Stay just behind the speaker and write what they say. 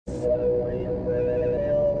Flyover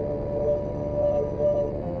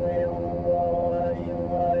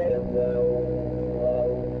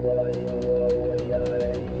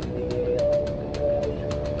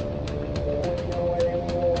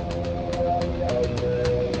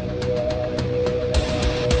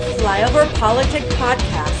Politic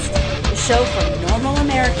Podcast, the show for normal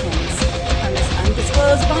Americans. From this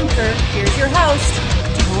undisclosed bunker, here's your host,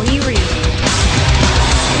 Tony Reed.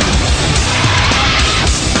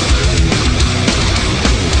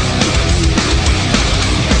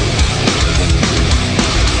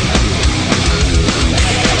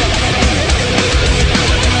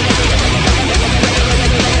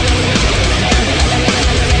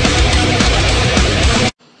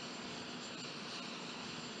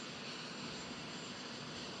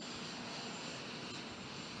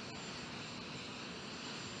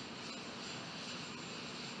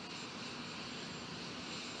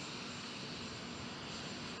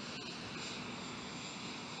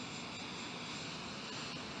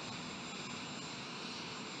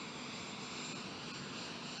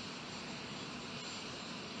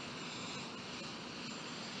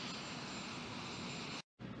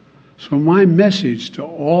 So my message to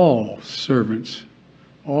all servants,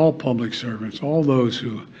 all public servants, all those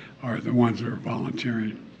who are the ones that are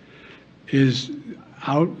volunteering, is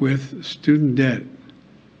out with student debt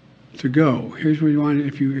to go. Here's where you want,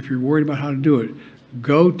 if you're worried about how to do it,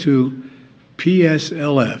 go to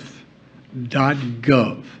pslf.gov.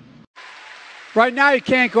 Right now you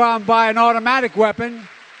can't go out and buy an automatic weapon.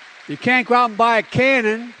 You can't go out and buy a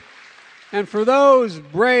cannon. And for those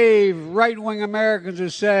brave right-wing Americans who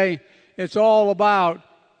say it's all about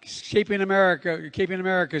keeping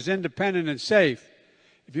America's independent and safe,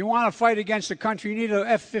 if you want to fight against the country, you need an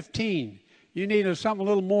F-15. You need something a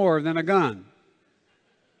little more than a gun.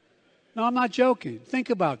 No, I'm not joking.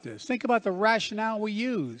 Think about this. Think about the rationale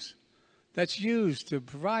that's used to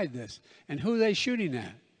provide this. And who are they shooting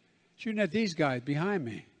at? Shooting at these guys behind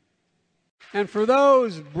me. And for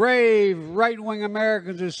those brave right-wing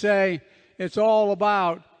Americans who say it's all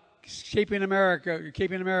about keeping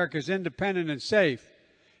America's independent and safe,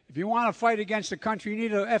 if you want to fight against the country, you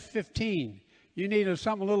need an F-15. You need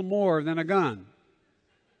something a little more than a gun.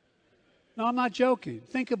 No, I'm not joking.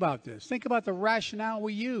 Think about this. Think about the rationale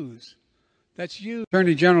that's used.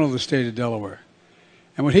 Attorney General of the state of Delaware.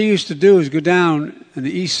 And what he used to do is go down on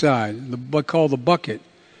the east side, what's called the Bucket,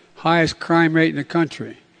 highest crime rate in the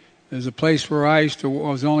country. There's a place where I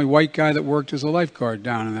was the only white guy that worked as a lifeguard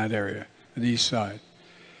down in that area, on the east side.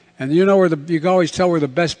 And you know you can always tell where the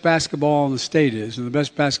best basketball in the state is and the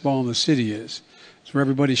best basketball in the city is. It's where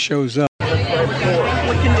everybody shows up.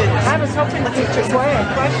 I was hoping to teach a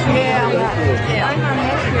question. Yeah. I'm on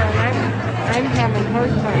here and I'm having a hard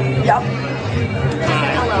time. Yep.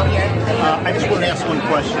 Hello here. I just want to ask one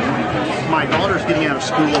question. My daughter's getting out of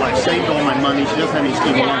school. I saved all my money. She doesn't have any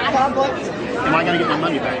student loans. Am I going to get my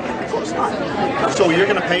money back? Of course not. So you're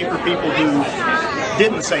going to pay for people who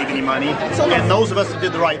didn't save any money, and those of us that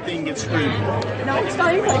did the right thing get screwed. No, it's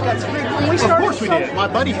not anybody got screwed. When we started, of course we did. My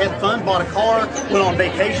buddy had fun, bought a car, went on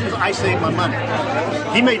vacations. I saved my money.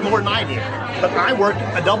 He made more than I did. But I worked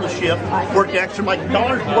a double shift, worked extra. My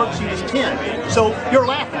daughter's worksheet is 10. So you're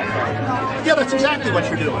laughing. Yeah, that's exactly what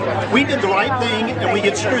you're doing. We did the right thing, and we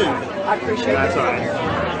get screwed. I appreciate it. That's all right. All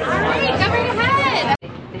right, go right ahead.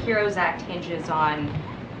 The HEROES Act hinges on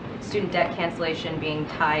student debt cancellation being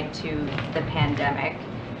tied to the pandemic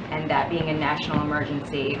and that being a national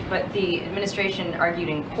emergency. But the administration argued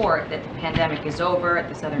in court that the pandemic is over at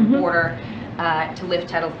the southern border to lift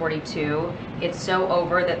Title 42. It's so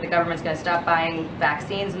over that the government's going to stop buying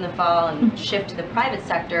vaccines in the fall and shift to the private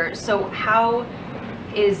sector. So how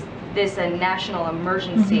is this a national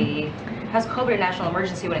emergency? How's COVID a national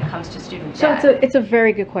emergency when it comes to student debt? So it's a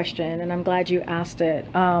very good question, and I'm glad you asked it.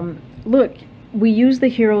 Look, we use the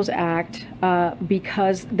HEROES Act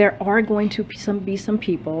because there are going to be some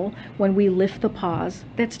people, when we lift the pause,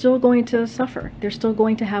 that's still going to suffer. They're still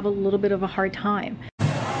going to have a little bit of a hard time.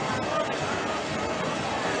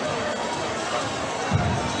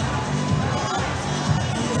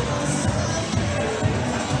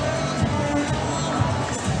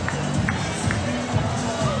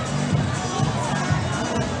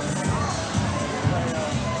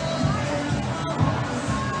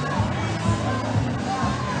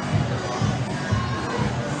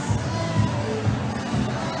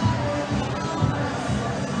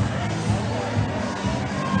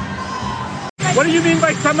 What do you mean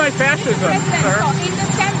by semi-fascism, sir? In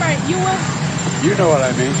December, you will... You know what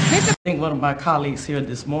I mean. I think one of my colleagues here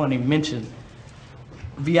this morning mentioned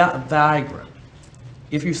Viagra.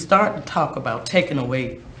 If you start to talk about taking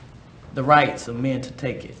away the rights of men to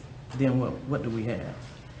take it, then what do we have?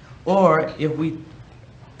 Or if we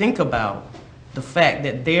think about the fact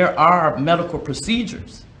that there are medical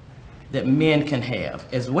procedures that men can have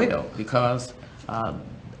as well, because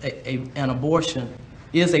an abortion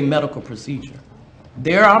is a medical procedure.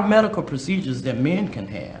 There are medical procedures that men can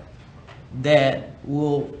have that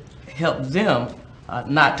will help them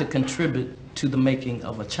not to contribute to the making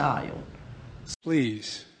of a child.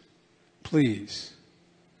 Please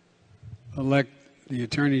elect the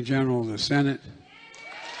Attorney General of the Senate.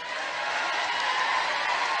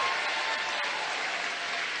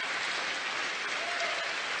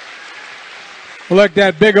 Elect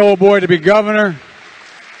that big old boy to be governor.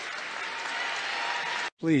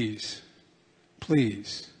 Please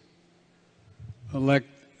elect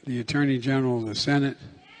the Attorney General of the Senate.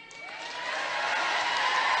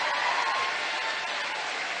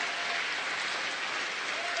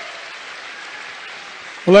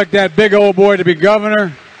 Elect that big old boy to be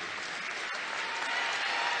governor.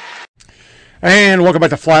 And welcome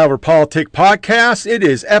back to Flyover Politic Podcast. It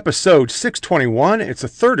is episode 621. It's the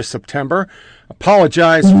 3rd of September.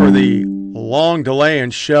 Apologize for the long delay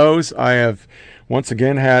in shows. I have once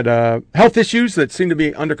again had health issues that seem to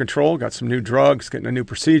be under control. Got some new drugs, getting a new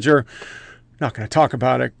procedure. Not going to talk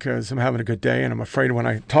about it because I'm having a good day, and I'm afraid when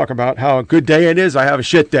I talk about how a good day it is, I have a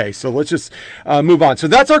shit day. So let's just move on. So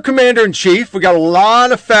that's our commander-in-chief. We got a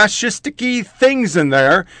lot of fascistic-y things in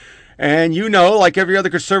there. And you know, like every other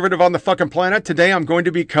conservative on the fucking planet, today I'm going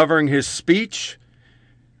to be covering his speech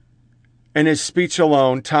and his speech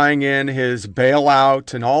alone, tying in his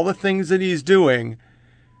bailout and all the things that he's doing,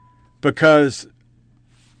 because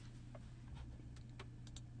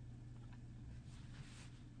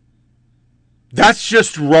that's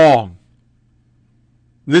just wrong.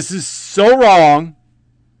 This is so wrong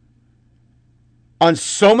on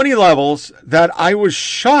so many levels that I was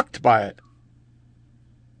shocked by it.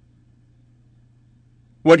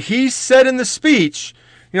 What he said in the speech,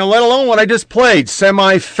 let alone what I just played,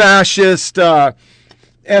 semi-fascist,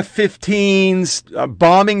 F-15s,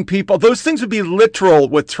 bombing people, those things would be literal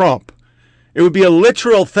with Trump. It would be a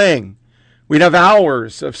literal thing. We'd have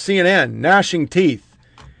hours of CNN gnashing teeth.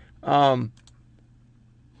 And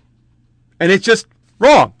it's just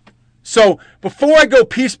wrong. So before I go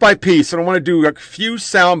piece by piece, and I want to do a few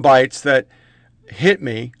sound bites that hit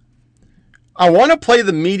me, I want to play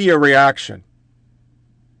the media reaction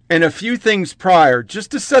and a few things prior,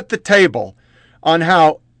 just to set the table on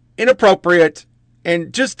how inappropriate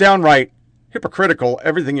and just downright hypocritical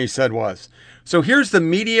everything he said was. So here's the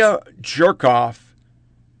media jerk-off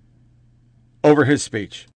over his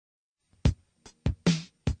speech.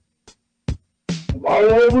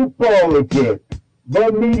 Flyover Politics,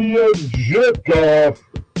 the media jerk-off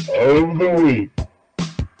of the week.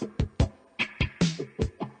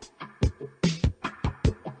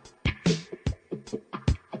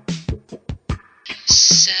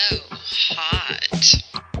 So hot.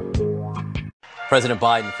 President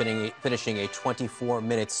Biden finishing a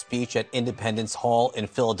 24-minute speech at Independence Hall in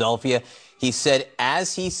Philadelphia. He said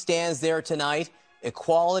as he stands there tonight,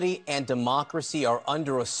 equality and democracy are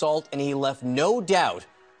under assault, and he left no doubt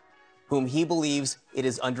whom he believes it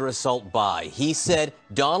is under assault by. He said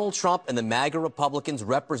Donald Trump and the MAGA Republicans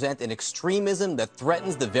represent an extremism that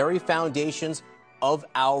threatens the very foundations of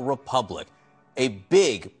our republic. A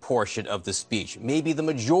big portion of the speech, maybe the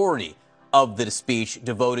majority of the speech,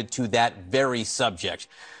 devoted to that very subject.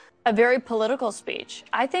 A very political speech.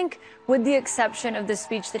 I think, with the exception of the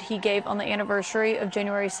speech that he gave on the anniversary of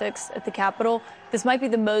January 6th at the Capitol, this might be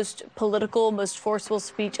the most political, most forceful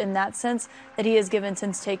speech in that sense that he has given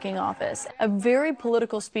since taking office. A very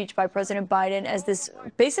political speech by President Biden as this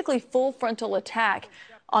basically full frontal attack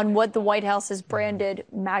on what the White House has branded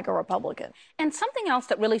MAGA Republican. And something else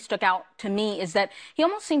that really stuck out to me is that he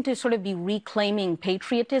almost seemed to sort of be reclaiming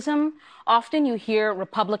patriotism. Often you hear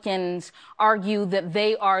Republicans argue that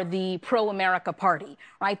they are the pro-America party,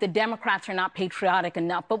 right? The Democrats are not patriotic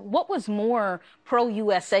enough. But what was more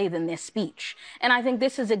pro-USA than this speech? And I think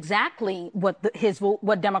this is exactly what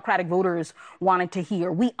what Democratic voters wanted to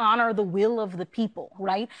hear. We honor the will of the people,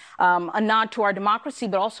 right? A nod to our democracy,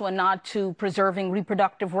 but also a nod to preserving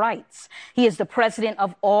reproductive rights. He is the president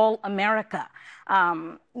of all America.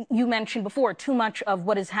 You mentioned before, too much of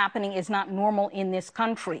what is happening is not normal in this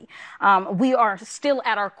country. We are still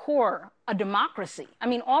at our core a democracy. I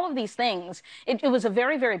mean, all of these things, it was a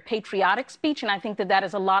very, very patriotic speech, and I think that that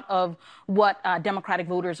is a lot of what Democratic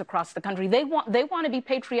voters across the country, they want to be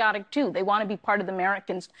patriotic too. They want to be part of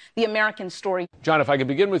the American story. John, if I could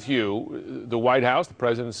begin with you, the White House, the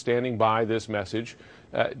president standing by this message,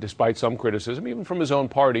 despite some criticism, even from his own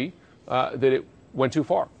party, that it went too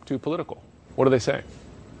far, too political. What are they saying?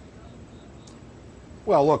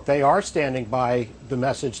 Well, look, they are standing by the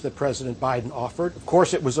message that President Biden offered. Of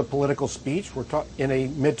course, it was a political speech. We're in a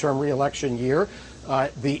midterm re-election year.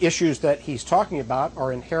 The issues that he's talking about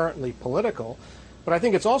are inherently political. But I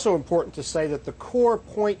think it's also important to say that the core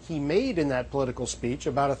point he made in that political speech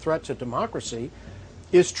about a threat to democracy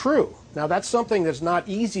is true. Now, that's something that's not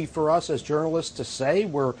easy for us as journalists to say.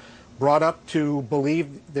 We're brought up to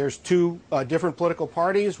believe there's two different political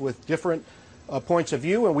parties with different points of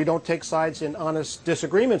view, and we don't take sides in honest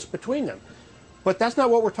disagreements between them. But that's not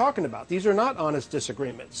what we're talking about. These are not honest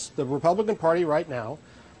disagreements. The Republican Party right now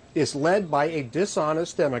is led by a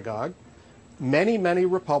dishonest demagogue. Many, many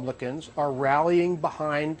Republicans are rallying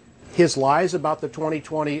behind his lies about the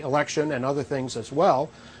 2020 election and other things as well.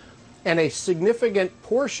 And a significant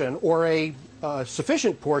portion, or a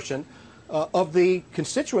sufficient portion, of the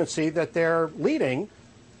constituency that they're leading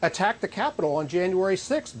attacked the Capitol on January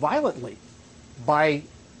 6th violently by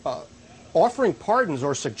offering pardons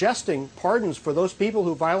or suggesting pardons for those people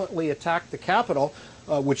who violently attacked the Capitol,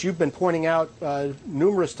 which you've been pointing out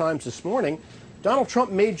numerous times this morning. Donald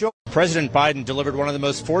Trump made Joe. President Biden delivered one of the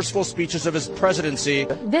most forceful speeches of his presidency.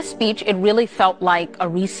 This speech, it really felt like a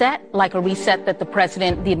reset that the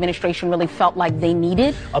president, the administration really felt like they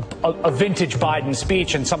needed. A vintage Biden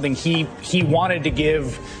speech, and something he wanted to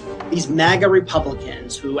give. These MAGA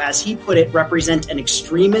Republicans who, as he put it, represent an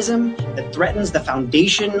extremism that threatens the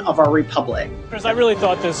foundation of our republic. I really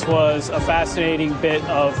thought this was a fascinating bit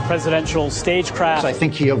of presidential stagecraft. I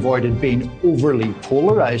think he avoided being overly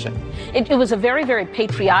polarizing. It was a very, very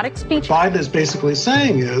patriotic speech. What Biden is basically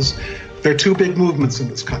saying is there are two big movements in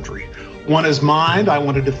this country. One is mine. I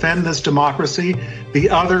want to defend this democracy. The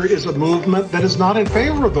other is a movement that is not in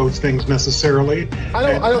favor of those things necessarily.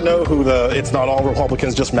 I don't know who it's not all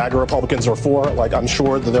Republicans, just MAGA Republicans are for. Like, I'm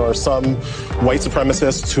sure that there are some white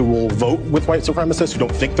supremacists who will vote with white supremacists who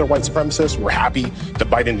don't think they're white supremacists. We're happy that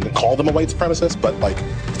Biden didn't call them a white supremacist, but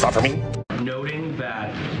it's not for me. Noting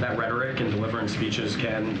that rhetoric and delivering speeches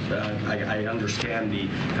can, I understand the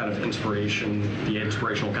kind of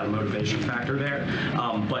inspirational kind of motivation factor there.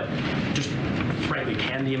 But just frankly,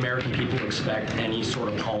 can the American people expect any sort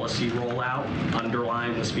of policy rollout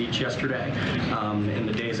underlying the speech yesterday in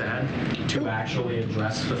the days ahead to actually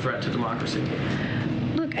address the threat to democracy?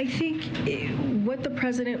 Look, I think what the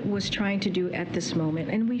president was trying to do at this moment,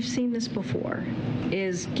 and we've seen this before,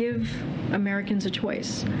 is give Americans a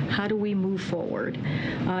choice. How do we move forward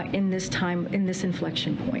in this time, in this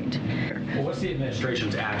inflection point? Well, what's the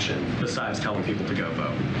administration's action besides telling people to go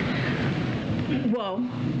vote? Well,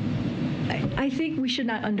 I think we should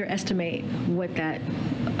not underestimate what that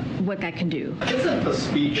can do. Isn't the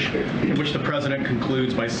speech in which the president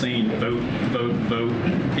concludes by saying vote, vote, vote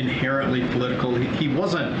inherently political? He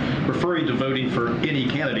wasn't referring to voting for any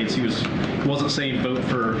candidates. He wasn't saying vote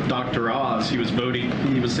for Dr. Oz. He was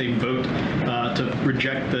saying vote to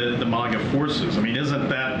reject the MAGA forces. I mean, isn't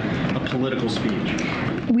that a political speech?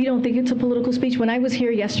 We don't think it's a political speech. When I was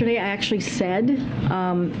here yesterday, I actually said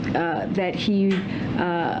that he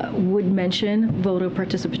would mention voter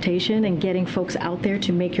participation and getting folks out there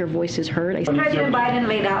to make your voices heard. President Biden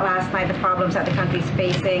laid out last night the problems that the country is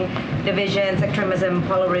facing: divisions, extremism,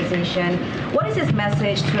 polarization. What is his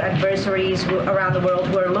message to adversaries around the world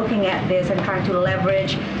who are looking at this and trying to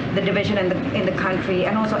leverage the division in the country,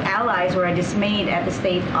 and also allies who are dismayed at the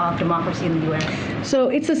state of democracy in the U.S.? So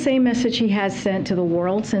it's the same message he has sent to the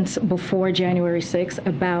world since before January 6th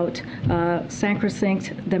about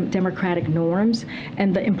sacrosanct democratic norms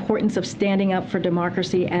and the importance of standing up for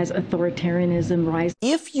democracy as authoritarianism rises.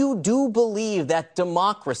 If you do believe that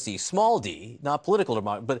democracy, small d, not political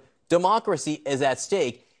democracy, but democracy is at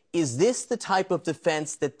stake, is this the type of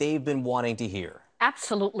defense that they've been wanting to hear?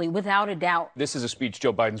 Absolutely, without a doubt. This is a speech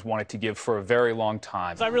Joe Biden's wanted to give for a very long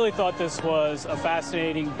time. I really thought this was a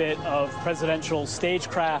fascinating bit of presidential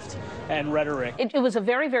stagecraft and rhetoric. It was a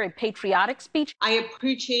very, very patriotic speech. I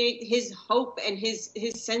appreciate his hope and his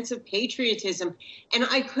sense of patriotism, and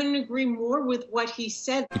I couldn't agree more with what he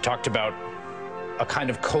said. He talked about a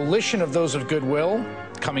kind of coalition of those of goodwill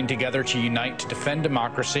coming together to unite to defend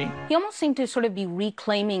democracy. He almost seemed to sort of be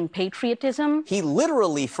reclaiming patriotism. He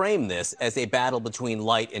literally framed this as a battle between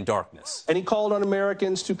light and darkness. And he called on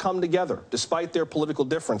Americans to come together despite their political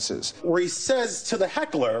differences. Where he says to the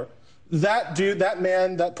heckler that dude, that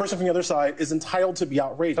man, that person from the other side is entitled to be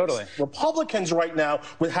outraged. Totally. Republicans right now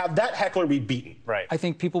would have that heckler be beaten. Right. I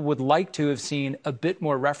think people would like to have seen a bit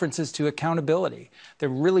more references to accountability. There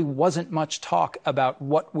really wasn't much talk about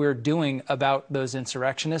what we're doing about those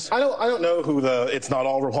insurrectionists. I don't know who it's not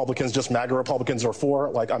all Republicans, just MAGA Republicans are for.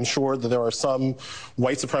 Like, I'm sure that there are some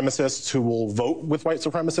white supremacists who will vote with white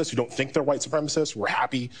supremacists who don't think they're white supremacists. We're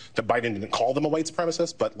happy that Biden didn't call them a white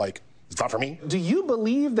supremacist, but like, it's not for me. Do you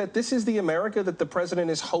believe that this is the America that the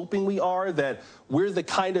president is hoping we are, that we're the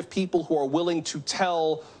kind of people who are willing to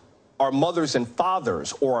tell our mothers and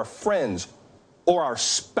fathers or our friends or our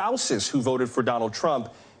spouses who voted for Donald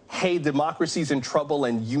Trump, hey, democracy's in trouble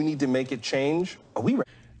and you need to make it change? Are we ready?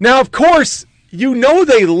 Now, of course, you know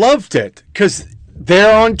they loved it because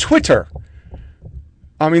they're on Twitter.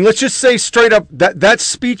 I mean, let's just say straight up that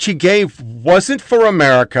speech he gave wasn't for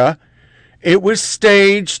America. It was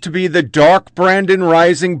staged to be the dark Brandon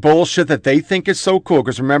Rising bullshit that they think is so cool.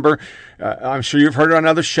 Because remember, I'm sure you've heard it on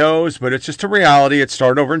other shows, but it's just a reality. It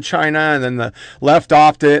started over in China, and then the left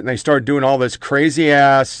opted, and they started doing all this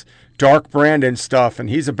crazy-ass dark Brandon stuff, and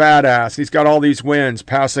he's a badass. He's got all these wins,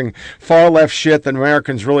 passing far-left shit that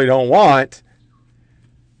Americans really don't want,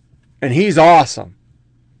 and he's awesome.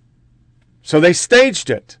 So they staged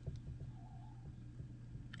it.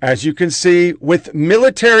 As you can see, with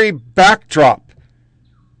military backdrop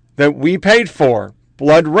that we paid for,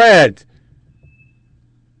 blood red.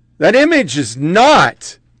 That image is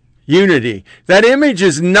not unity. That image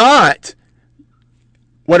is not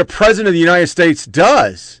what a president of the United States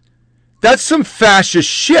does. That's some fascist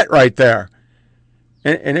shit right there.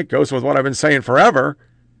 And it goes with what I've been saying forever.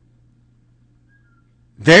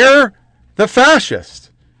 They're the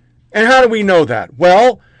fascists. And how do we know that?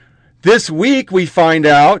 Well, this week, we find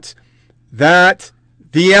out that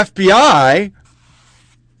the FBI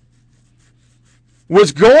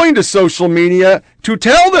was going to social media to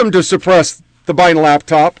tell them to suppress the Biden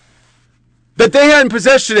laptop, that they had in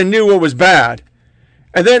possession and knew what was bad.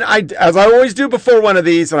 And then, as I always do before one of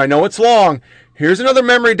these, and I know it's long, here's another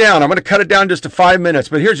memory down. I'm going to cut it down just to 5 minutes,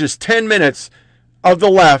 but here's just 10 minutes of the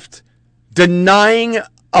left denying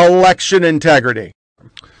election integrity.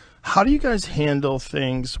 How do you guys handle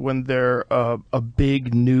things when they're a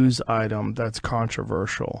big news item that's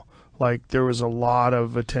controversial? Like, there was a lot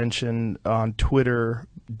of attention on Twitter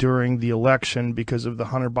during the election because of the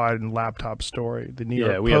Hunter Biden laptop story. The New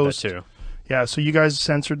York Post. We had that too. Yeah, so you guys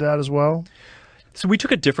censored that as well? So we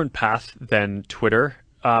took a different path than Twitter.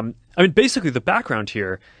 I mean, basically the background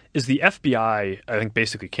here is the FBI, I think,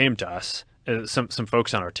 basically came to us, some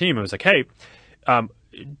folks on our team, and was like, hey,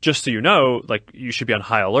 just so you know, like, you should be on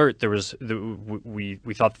high alert. There was we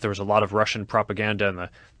thought that there was a lot of Russian propaganda in the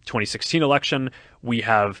 2016 election. We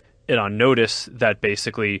have it on notice that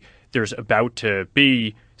basically there's about to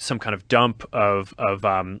be some kind of dump of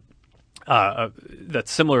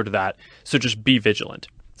that's similar to that. So just be vigilant.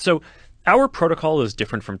 So our protocol is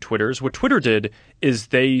different from Twitter's. What Twitter did is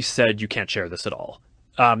they said you can't share this at all.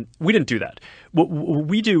 We didn't do that. What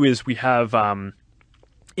we do is we have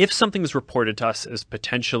if something is reported to us as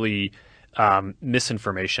potentially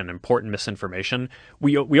misinformation, important misinformation,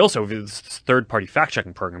 we also have this third-party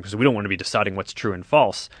fact-checking program because we don't want to be deciding what's true and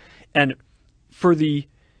false. And for I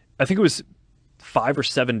think it was 5 or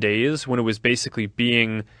 7 days when it was basically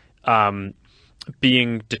being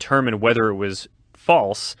determined whether it was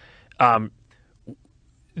false,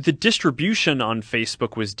 the distribution on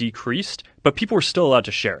Facebook was decreased, but people were still allowed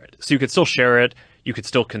to share it. So you could still share it, you could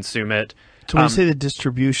still consume it. So when you say the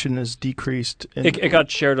distribution is decreased, it got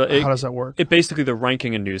shared. How does that work? It basically, the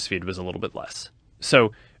ranking in newsfeed was a little bit less.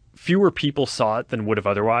 So fewer people saw it than would have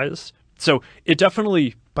otherwise. So it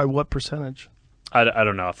definitely... By what percentage? I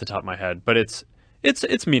don't know off the top of my head, but it's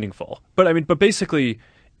meaningful. But I mean, basically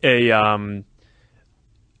a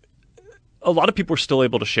lot of people were still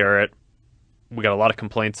able to share it. We got a lot of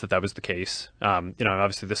complaints that was the case.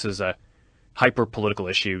 Obviously this is a hyper-political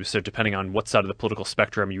issue, so depending on what side of the political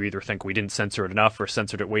spectrum, you either think we didn't censor it enough or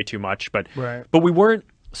censored it way too much. But we weren't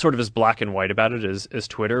sort of as black and white about it as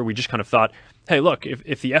Twitter. We just kind of thought, hey, look,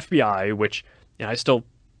 if the FBI, which I still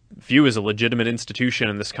view as a legitimate institution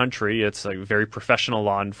in this country, it's like very professional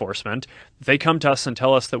law enforcement, if they come to us and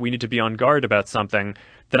tell us that we need to be on guard about something,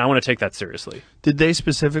 then I want to take that seriously. Did they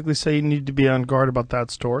specifically say you need to be on guard about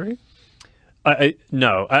that story?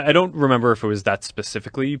 No, I don't remember if it was that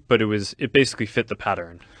specifically, but it basically fit the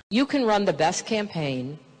pattern. You can run the best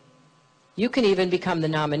campaign, you can even become the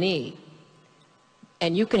nominee,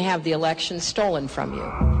 and you can have the election stolen from you.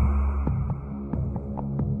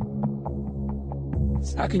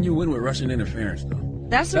 How can you win with Russian interference, though?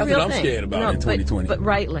 That's a real what I'm thing. scared about in 2020. But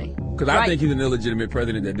rightly. Because I think he's an illegitimate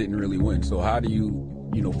president that didn't really win. So how do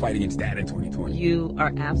you fight against that in 2020? You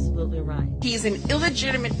are absolutely right. He's an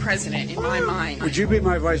illegitimate president in my mind. Would you be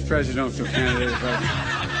my vice presidential candidate?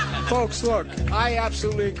 Folks, look, I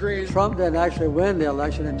absolutely agree. Trump didn't actually win the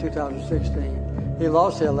election in 2016. He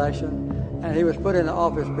lost the election, and he was put into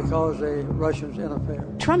office because the Russians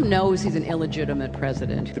interfered. Trump knows he's an illegitimate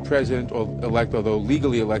president. The president-elect, although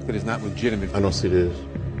legally elected, is not legitimate. I don't see this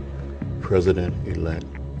president-elect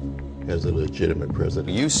as a legitimate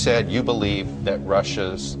president. You said you believe that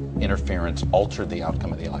Russia's interference altered the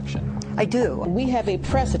outcome of the election. I do. We have a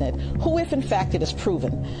president who, if in fact it is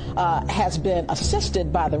proven, has been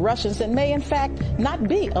assisted by the Russians and may in fact not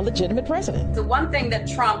be a legitimate president. The one thing that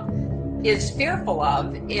Trump is fearful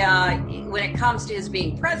of when it comes to his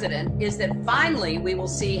being president is that finally we will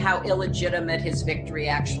see how illegitimate his victory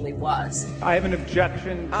actually was. I have an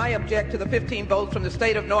objection. I object to the 15 votes from the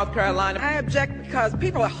state of North Carolina. I object because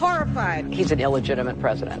people are horrified. He's an illegitimate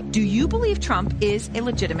president. Do you believe Trump is a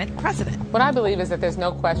legitimate president? What I believe is that there's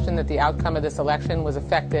no question that the outcome of this election was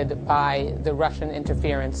affected by the Russian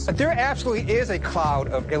interference. There absolutely is a cloud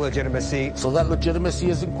of illegitimacy. So that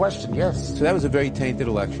legitimacy is in question, yes. So that was a very tainted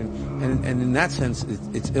election. And in that sense,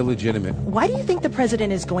 it's illegitimate. Why do you think the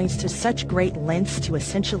president is going to such great lengths to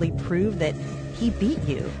essentially prove that he beat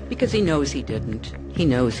you? Because he knows he didn't. He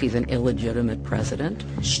knows he's an illegitimate president.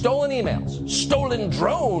 Stolen emails, stolen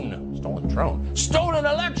drone, stolen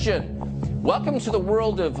election. Welcome to the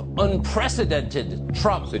world of unprecedented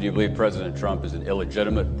Trump. So do you believe President Trump is an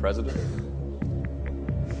illegitimate president?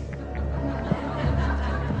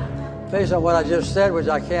 Based on what I just said, which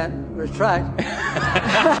I can't retract.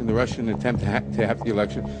 The Russian attempt to have the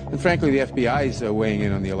election, and frankly, the FBI is weighing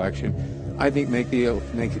in on the election, I think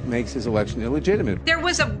makes his election illegitimate. There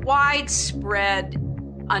was a widespread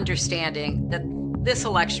understanding that this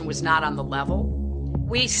election was not on the level.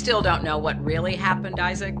 We still don't know what really happened,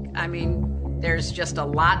 Isaac. I mean, there's just a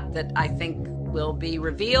lot that I think will be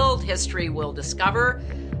revealed, history will discover,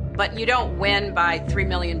 but you don't win by 3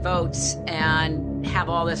 million votes and have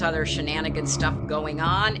all this other shenanigan stuff going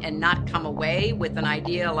on and not come away with an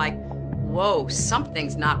idea like, whoa,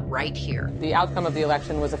 something's not right here. The outcome of the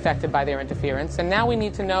election was affected by their interference, and now we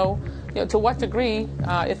need to know, to what degree,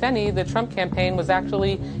 if any, the Trump campaign was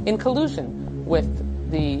actually in collusion with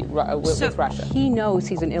with Russia. He knows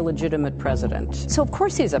he's an illegitimate president. So of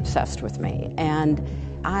course he's obsessed with me, and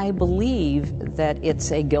I believe that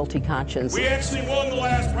it's a guilty conscience. We actually won the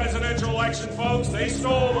last presidential election, folks. They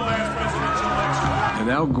stole the last presidential election.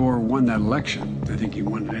 If Al Gore won that election, I think he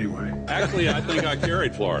won it anyway. Actually, I think I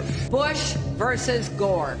carried Florida. Bush versus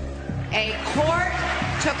Gore. A court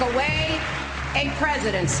took away a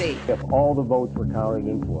presidency. If all the votes were counted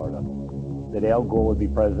in Florida, that Al Gore would be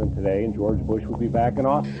president today and George Bush would be back in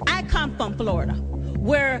office. I come from Florida,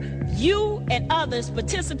 where you and others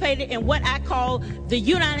participated in what I call the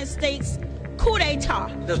United States coup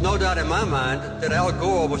d'etat. There's no doubt in my mind that Al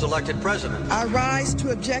Gore was elected president. I rise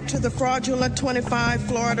to object to the fraudulent 25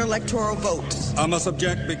 Florida electoral votes. I must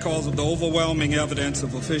object because of the overwhelming evidence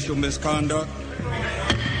of official misconduct,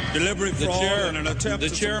 deliberate fraud, and an attempt to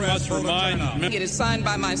suppress voter turnout. It is signed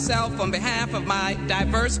by myself on behalf of my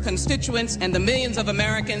diverse constituents and the millions of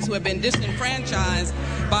Americans who have been disenfranchised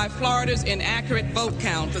by Florida's inaccurate vote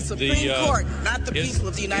count. The Supreme Court, not the people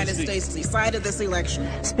of the United States, decided this election.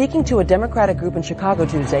 Speaking to a Democratic group in Chicago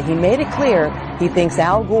Tuesday, he made it clear he thinks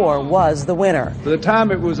Al Gore was the winner. By the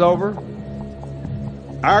time it was over,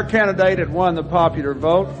 our candidate had won the popular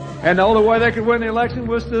vote, and the only way they could win the election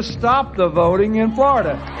was to stop the voting in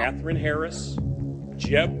Florida. Katherine Harris,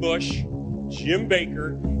 Jeb Bush, Jim Baker,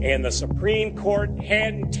 and the Supreme Court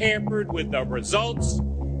hadn't tampered with the results,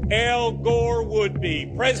 Al Gore would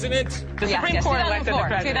be president. The Supreme Court elected the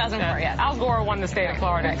president. 2004, yes. Al Gore won the state of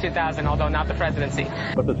Florida in 2000, although not the presidency.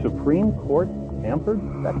 But the Supreme Court tampered?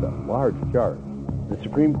 That's a large charge. The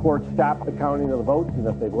Supreme Court stopped the counting of the votes, and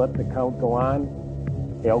if they'd let the count go on,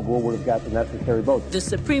 Al Gore would have got the necessary votes. The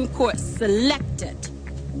Supreme Court selected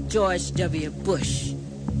George W. Bush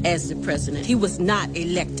as the president. He was not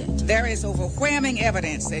elected. There is overwhelming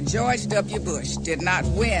evidence that George W. Bush did not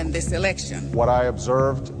win this election. What I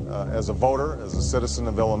observed as a voter, as a citizen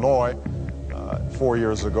of Illinois 4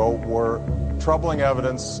 years ago, were troubling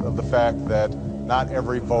evidence of the fact that not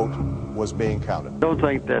every vote was being counted. I don't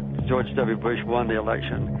think that George W. Bush won the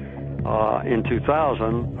election in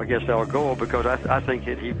 2000 against Al Gore, because I think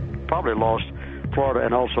he probably lost Florida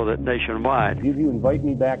and also that nationwide. If you invite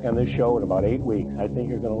me back on this show in about 8 weeks, I think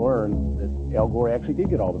you're going to learn that Al Gore actually did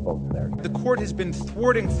get all the votes there. The court has been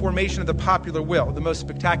thwarting formation of the popular will, the most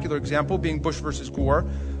spectacular example being Bush versus Gore,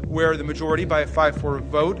 where the majority, by a 5-4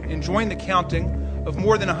 vote, enjoined the counting of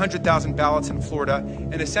more than 100,000 ballots in Florida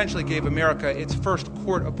and essentially gave America its first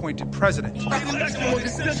court-appointed president. I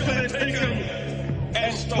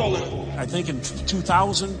think in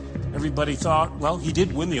 2000, everybody thought, well, he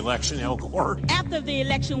did win the election, Al Gore. After the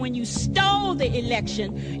election, when you stole the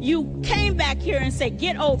election, you came back here and said,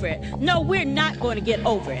 get over it. No, we're not going to get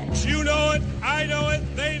over it. You know it, I know it,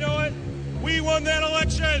 they know it. We won that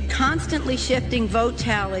election. Constantly shifting vote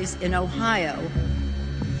tallies in Ohio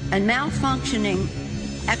and malfunctioning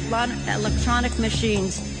electronic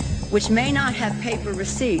machines which may not have paper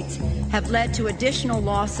receipts, have led to additional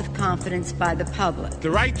loss of confidence by the public. The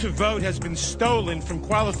right to vote has been stolen from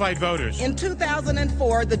qualified voters. In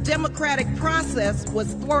 2004, the democratic process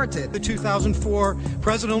was thwarted. The 2004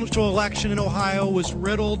 presidential election in Ohio was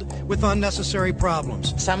riddled with unnecessary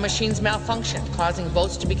problems. Some machines malfunctioned, causing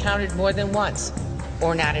votes to be counted more than once,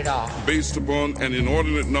 or not at all. Based upon an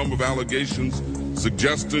inordinate number of allegations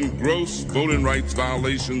suggesting gross voting rights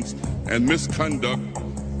violations and misconduct,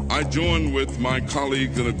 I join with my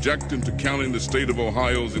colleagues in objecting to counting the state of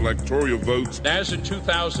Ohio's electoral votes. As in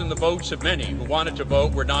 2000, the votes of many who wanted to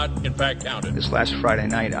vote were not, in fact, counted. This last Friday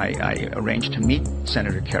night, I arranged to meet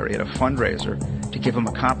Senator Kerry at a fundraiser to give him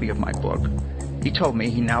a copy of my book. He told me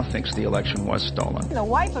he now thinks the election was stolen. The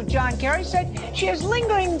wife of John Kerry said she has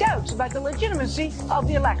lingering doubts about the legitimacy of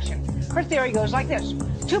the election. Her theory goes like this.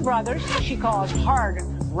 Two brothers, she calls hard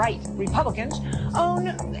right Republicans, own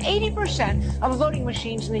 80% of voting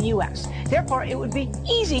machines in the U.S. Therefore, it would be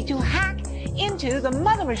easy to hack into the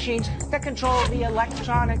mother machines that control the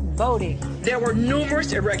electronic voting. There were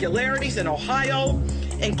numerous irregularities in Ohio,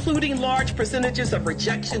 including large percentages of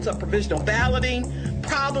rejections of provisional balloting,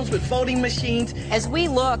 problems with voting machines. As we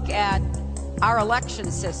look at our election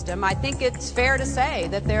system, I think it's fair to say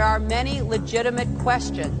that there are many legitimate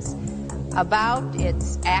questions about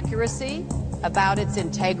its accuracy, about its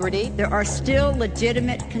integrity. There are still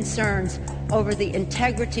legitimate concerns over the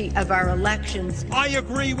integrity of our elections. I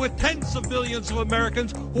agree with tens of millions of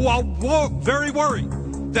Americans who are very worried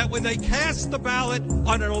that when they cast the ballot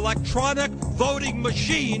on an electronic voting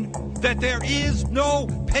machine, that there is no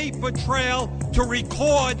paper trail to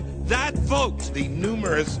record that vote. The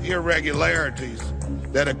numerous irregularities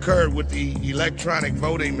that occurred with the electronic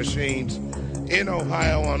voting machines in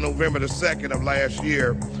Ohio on November the 2nd of last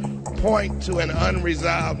year point to an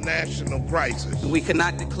unresolved national crisis. We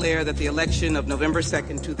cannot declare that the election of November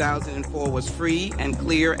 2nd, 2004 was free and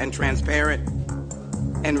clear and transparent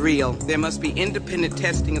and real. There must be independent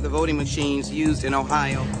testing of the voting machines used in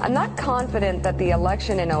Ohio. I'm not confident that the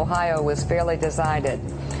election in Ohio was fairly decided.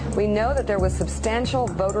 We know that there was substantial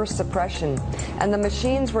voter suppression, and the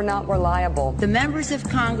machines were not reliable. The members of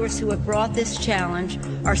Congress who have brought this challenge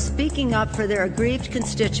are speaking up for their aggrieved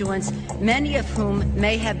constituents, many of whom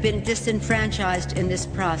may have been disenfranchised in this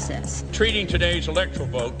process. Treating today's electoral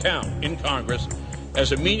vote count in Congress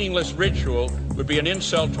as a meaningless ritual would be an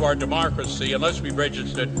insult to our democracy unless we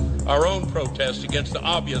registered our own protest against the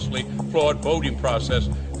obviously flawed voting process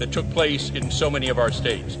that took place in so many of our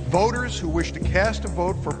states. Voters who wish to cast a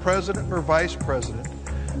vote for president or vice president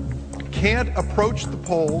can't approach the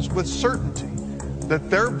polls with certainty that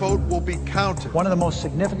their vote will be counted. One of the most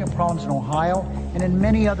significant problems in Ohio and in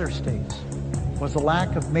many other states was the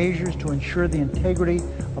lack of measures to ensure the integrity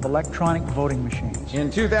of electronic voting machines. In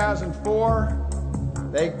 2004,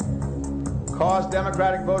 they caused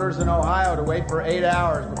Democratic voters in Ohio to wait for 8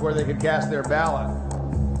 hours before they could cast their ballot.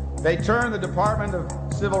 They turned the Department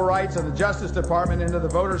of Civil Rights and the Justice Department into the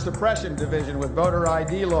voter suppression division with voter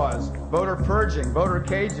ID laws, voter purging, voter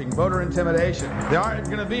caging, voter intimidation. There aren't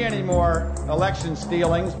going to be any more election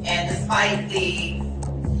stealings. And despite the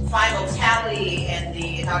final tally and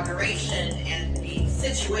the inauguration and the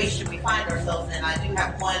situation we find ourselves in, I do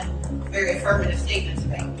have one very affirmative statement to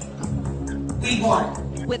make. We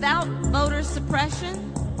won. Without voter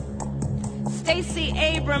suppression, Stacey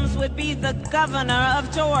Abrams would be the governor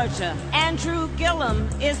of Georgia. Andrew Gillum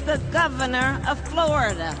is the governor of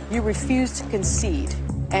Florida. You refuse to concede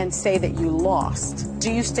and say that you lost.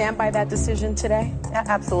 Do you stand by that decision today?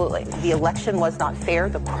 Absolutely. The election was not fair.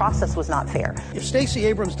 The process was not fair. If Stacey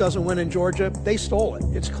Abrams doesn't win in Georgia, they stole it.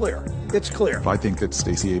 It's clear. It's clear. I think that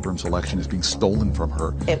Stacey Abrams' election is being stolen from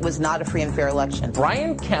her. It was not a free and fair election.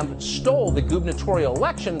 Brian Kemp stole the gubernatorial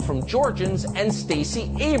election from Georgians and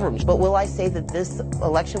Stacey Abrams. But will I say that this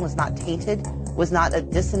election was not tainted, was not a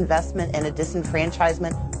disinvestment and a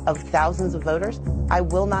disenfranchisement of thousands of voters? I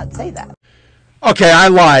will not say that. Okay, I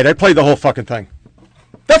lied. I played the whole fucking thing.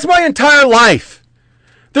 That's my entire life.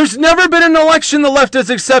 There's never been an election the left has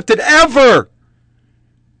accepted, ever.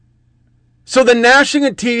 So the gnashing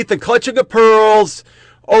of teeth, the clutching of pearls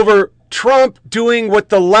over Trump doing what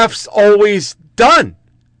the left's always done.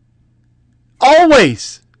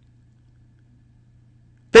 Always.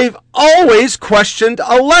 They've always questioned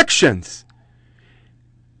elections.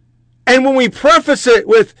 And when we preface it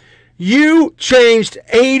with, you changed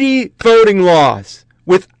 80 voting laws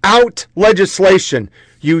without legislation.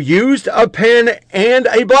 You used a pen and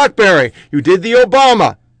a BlackBerry. You did the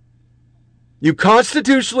Obama. You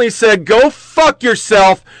constitutionally said, go fuck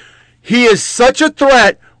yourself. He is such a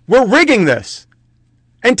threat. We're rigging this.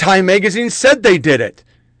 And Time Magazine said they did it.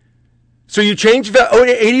 So you changed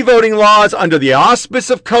 80 voting laws under the auspice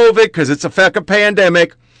of COVID because it's a fucking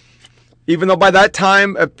pandemic. Even though by that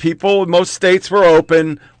time, people in most states were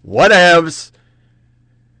open. Whatevs.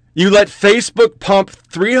 You let Facebook pump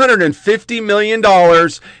 $350 million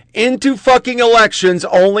into fucking elections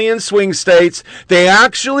only in swing states. They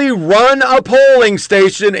actually run a polling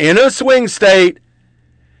station in a swing state.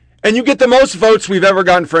 And you get the most votes we've ever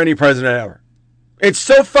gotten for any president ever. It's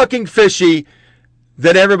so fucking fishy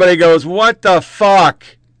that everybody goes, what the fuck?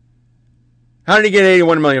 How did he get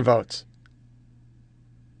 81 million votes?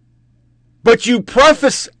 But you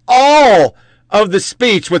preface all of the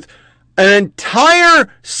speech with an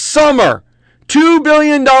entire summer, $2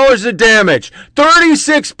 billion of damage,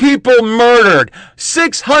 36 people murdered,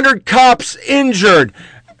 600 cops injured,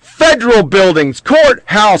 federal buildings,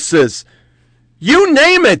 courthouses, you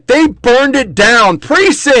name it, they burned it down,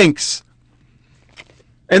 precincts.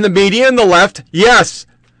 And the media and the left, yes,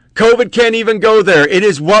 COVID can't even go there. It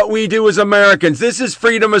is what we do as Americans. This is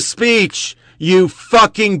freedom of speech, you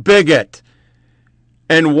fucking bigot.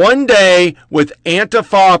 And one day, with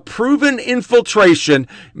Antifa proven infiltration,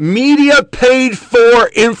 media paid for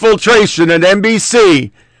infiltration at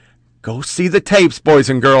NBC. Go see the tapes, boys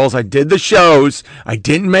and girls. I did the shows. I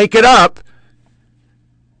didn't make it up.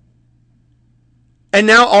 And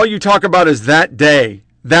now all you talk about is that day,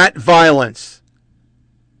 that violence.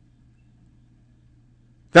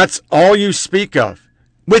 That's all you speak of.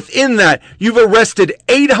 Within that, you've arrested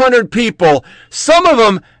 800 people, some of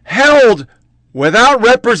them held without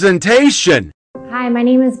representation. Hi, my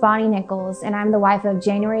name is Bonnie Nichols, and I'm the wife of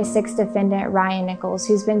January 6th defendant Ryan Nichols,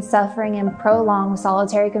 who's been suffering in prolonged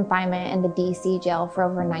solitary confinement in the DC jail for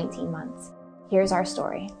over 19 months. Here's our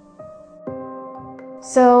story.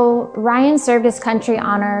 So Ryan served his country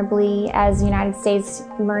honorably as a United States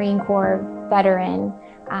Marine Corps veteran.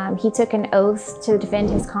 He took an oath to defend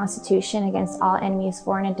his Constitution against all enemies,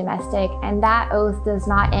 foreign and domestic, and that oath does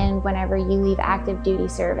not end whenever you leave active duty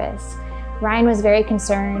service. Ryan was very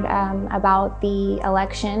concerned about the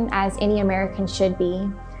election, as any American should be.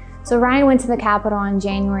 So Ryan went to the Capitol on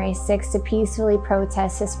January 6th to peacefully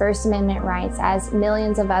protest his First Amendment rights, as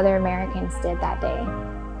millions of other Americans did that day.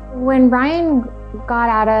 When Ryan got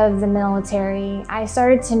out of the military, I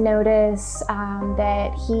started to notice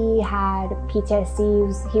that he had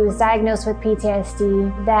PTSD. He was diagnosed with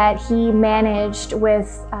PTSD, that he managed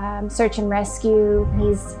with search and rescue.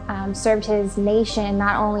 He's served his nation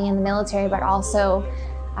not only in the military, but also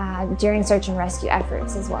during search and rescue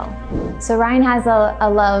efforts as well. So Ryan has a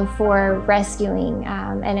love for rescuing,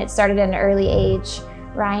 and it started at an early age.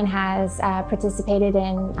 Ryan has participated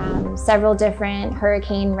in several different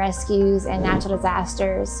hurricane rescues and natural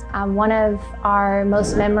disasters. One of our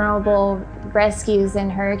most memorable rescues in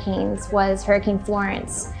hurricanes was Hurricane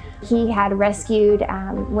Florence. He had rescued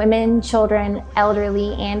women, children,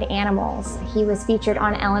 elderly, and animals. He was featured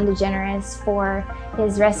on Ellen DeGeneres for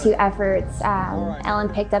his rescue efforts. Ellen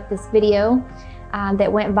picked up this video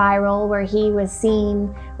that went viral, where he was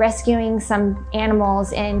seen rescuing some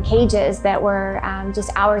animals in cages that were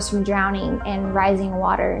just hours from drowning in rising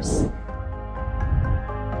waters.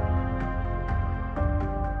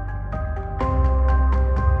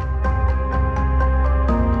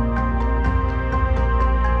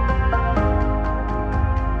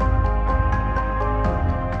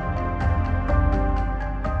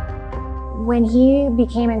 When he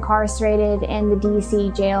became incarcerated in the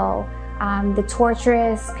DC jail, the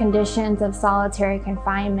torturous conditions of solitary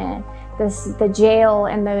confinement, the jail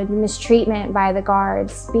and the mistreatment by the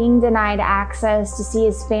guards, being denied access to see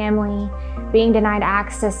his family, being denied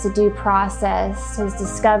access to due process, his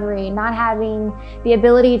discovery, not having the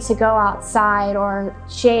ability to go outside or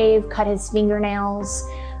shave, cut his fingernails,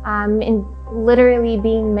 and literally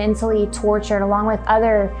being mentally tortured along with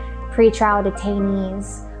other pretrial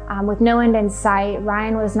detainees. With no end in sight,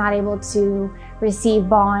 Ryan was not able to receive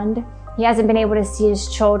bond. He hasn't been able to see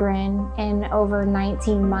his children in over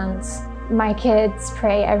 19 months. My kids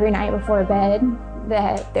pray every night before bed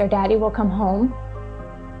that their daddy will come home.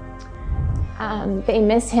 They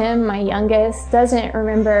miss him. My youngest doesn't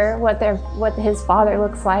remember what his father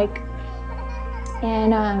looks like.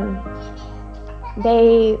 And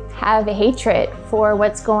They have a hatred for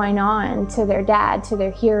what's going on to their dad, to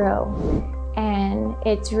their hero. And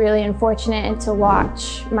it's really unfortunate to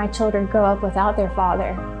watch my children grow up without their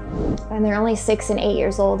father. And they're only 6 and 8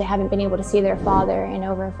 years old. They haven't been able to see their father in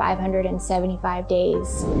over 575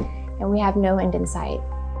 days. And we have no end in sight.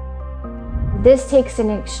 This takes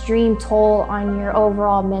an extreme toll on your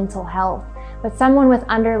overall mental health. But someone with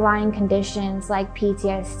underlying conditions like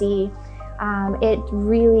PTSD, it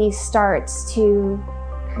really starts to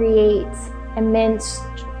create immense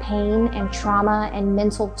pain and trauma and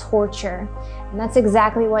mental torture. And that's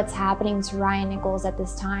exactly what's happening to Ryan Nichols at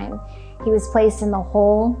this time. He was placed in the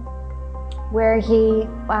hole where he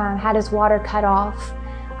had his water cut off.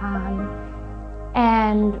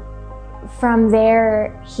 And from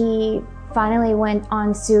there, he finally went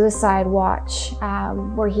on suicide watch,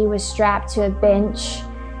 where he was strapped to a bench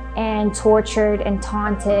and tortured and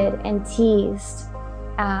taunted and teased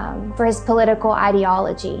for his political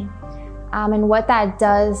ideology. And what that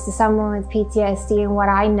does to someone with PTSD, and what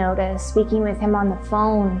I noticed speaking with him on the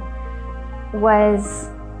phone, was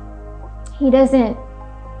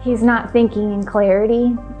he's not thinking in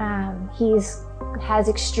clarity. Has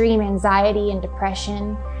extreme anxiety and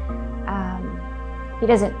depression. He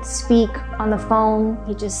doesn't speak on the phone.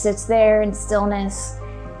 He just sits there in stillness.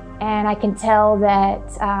 And I can tell that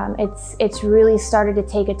it's really started to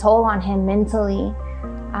take a toll on him mentally.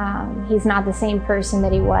 He's not the same person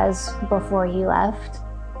that he was before he left.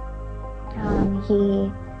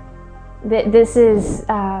 This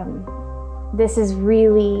is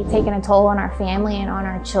really taking a toll on our family and on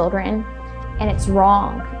our children, and it's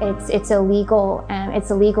wrong. It's illegal.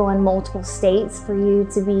 It's illegal in multiple states for you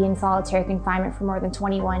to be in solitary confinement for more than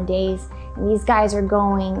 21 days. And these guys are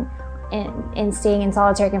going and staying in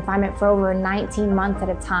solitary confinement for over 19 months at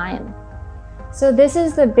a time. So this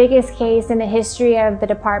is the biggest case in the history of the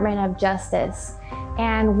Department of Justice.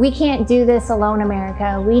 And we can't do this alone,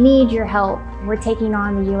 America. We need your help. We're taking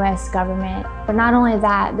on the US government. But not only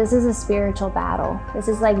that, this is a spiritual battle. This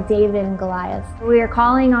is like David and Goliath. We are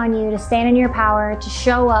calling on you to stand in your power, to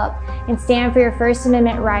show up and stand for your First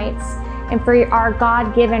Amendment rights and for our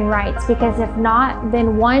God-given rights. Because if not,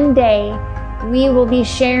 then one day we will be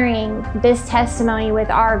sharing this testimony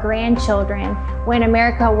with our grandchildren when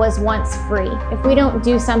America was once free, if we don't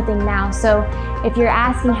do something now. So if you're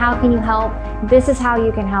asking how can you help, this is how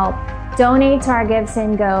you can help. Donate to our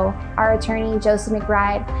GiveSendGo. Our attorney, Joseph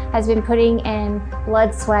McBride, has been putting in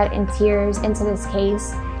blood, sweat, and tears into this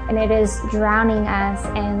case, and it is drowning us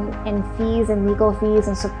in fees and legal fees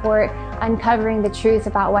and support, uncovering the truth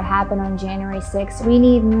about what happened on January 6th. We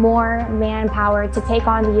need more manpower to take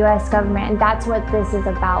on the US government, and that's what this is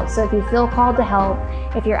about. So if you feel called to help,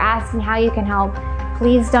 if you're asking how you can help,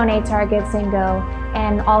 please donate to our GiveSendGo.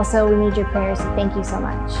 And also, we need your prayers. Thank you so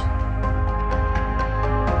much.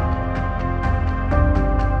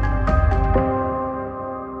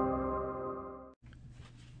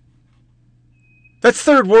 That's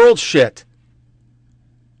third world shit.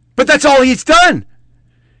 But that's all he's done.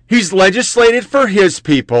 He's legislated for his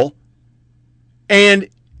people and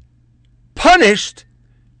punished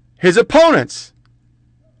his opponents.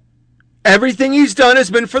 Everything he's done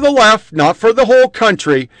has been for the left, not for the whole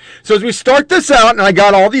country. So as we start this out, and I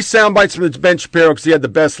got all these sound bites from Ben Shapiro because he had the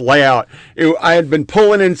best layout. I had been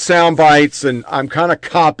pulling in sound bites, and I'm kind of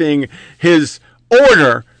copying his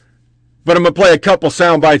order, but I'm going to play a couple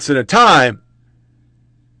sound bites at a time.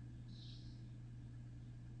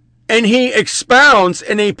 And he expounds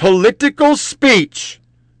in a political speech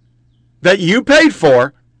that you paid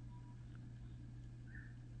for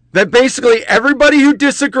that basically everybody who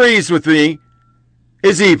disagrees with me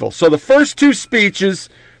is evil. So the first two speeches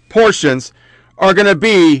portions are going to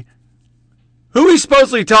be who he's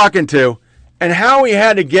supposedly talking to and how he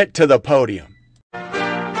had to get to the podium. So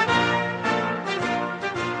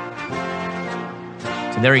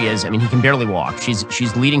there he is. I mean, he can barely walk.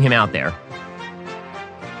 She's leading him out there.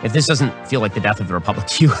 If this doesn't feel like the death of the Republic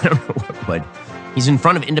to you, I don't know what would. He's in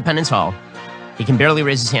front of Independence Hall. He can barely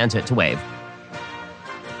raise his hand to wave.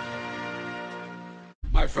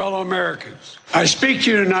 My fellow Americans, I speak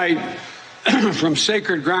to you tonight from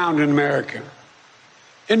sacred ground in America.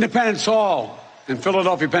 Independence Hall in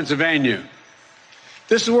Philadelphia, Pennsylvania.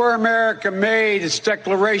 This is where America made its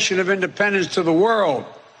Declaration of Independence to the world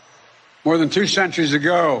more than 2 centuries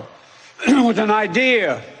ago with an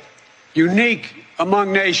idea unique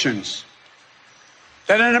among nations,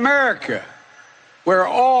 that in America, we're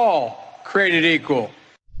all created equal.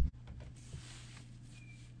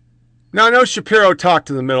 Now, I know Shapiro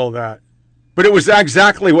talked in the middle of that, but it was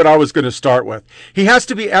exactly what I was going to start with. He has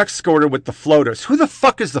to be escorted with the FLOTUS. Who the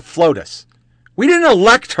fuck is the FLOTUS? We didn't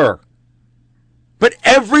elect her.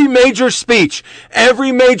 major speech,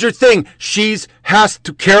 every major thing, she has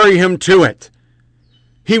to carry him to it.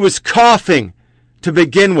 He was coughing to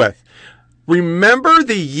begin with. Remember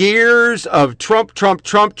the years of Trump.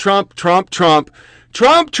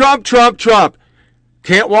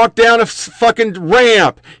 Can't walk down a fucking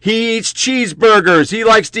ramp. He eats cheeseburgers. He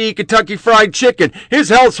likes to eat Kentucky Fried Chicken. His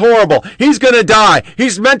health's horrible. He's going to die.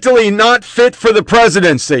 He's mentally not fit for the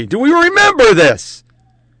presidency. Do we remember this?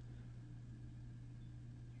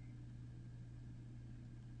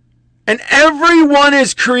 And everyone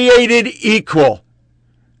is created equal,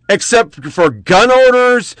 except for gun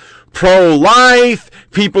owners, pro-life,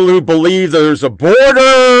 people who believe there's a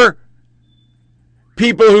border,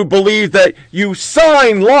 people who believe that you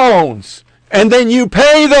sign loans and then you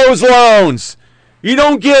pay those loans. You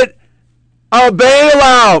don't get a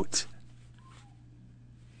bailout.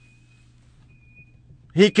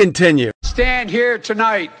 He continued. Stand here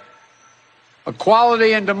tonight.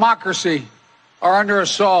 Equality and democracy are under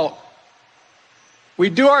assault. We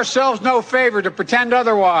do ourselves no favor to pretend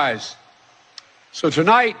otherwise. So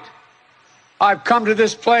tonight, I've come to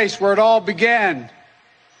this place where it all began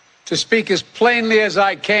to speak as plainly as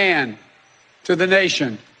I can to the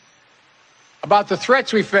nation about the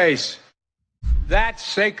threats we face. That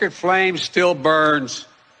sacred flame still burns.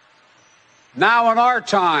 Now in our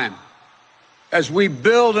time, as we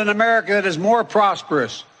build an America that is more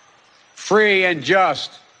prosperous, free, and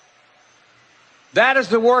just. That is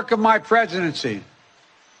the work of my presidency,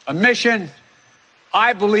 a mission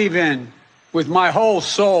I believe in with my whole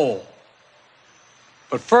soul.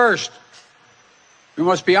 But first, we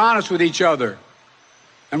must be honest with each other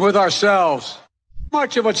and with ourselves.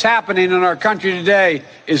 Much of what's happening in our country today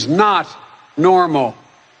is not normal.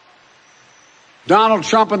 Donald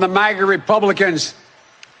Trump and the MAGA Republicans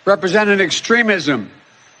represent an extremism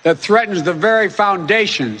that threatens the very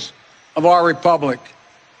foundations of our republic.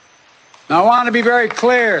 Now, I want to be very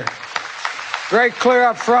clear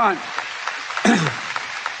up front.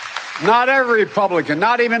 Not every Republican,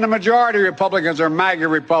 not even the majority of Republicans are MAGA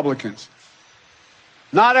Republicans.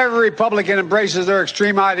 Not every Republican embraces their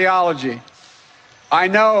extreme ideology. I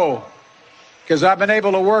know, because I've been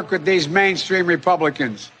able to work with these mainstream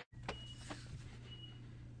Republicans.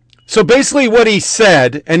 So basically what he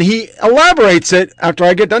said, and he elaborates it after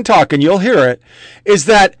I get done talking, you'll hear it, is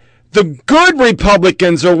that the good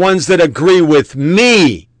Republicans are ones that agree with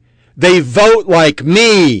me. They vote like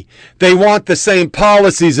me. They want the same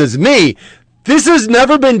policies as me. This has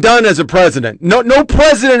never been done as a president. No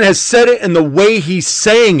president has said it in the way he's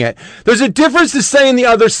saying it. There's a difference to saying the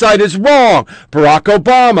other side is wrong. Barack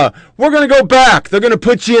Obama, we're going to go back. They're going to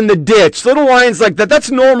put you in the ditch. Little lines like that.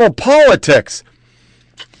 That's normal politics.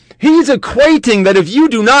 He's equating that if you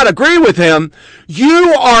do not agree with him,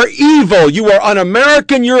 you are evil. You are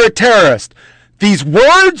un-American. You're a terrorist. These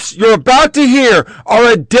words you're about to hear are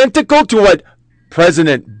identical to what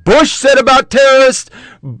President Bush said about terrorists,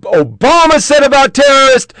 Obama said about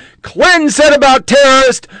terrorists, Clinton said about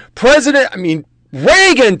terrorists,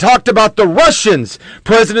 Reagan talked about the Russians.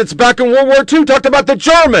 Presidents back in World War II talked about the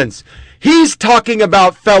Germans. He's talking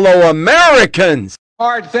about fellow Americans.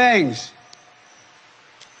 Hard things.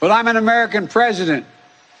 But I'm an American president,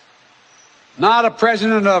 not a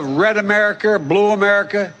president of red America, blue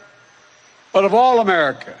America, but of all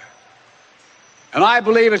America. And I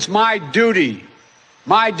believe it's my duty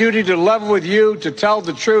to level with you, to tell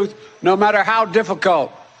the truth, no matter how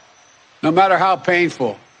difficult, no matter how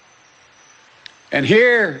painful. And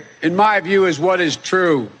here, in my view, is what is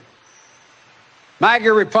true.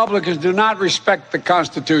 MAGA Republicans do not respect the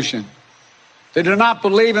Constitution. They do not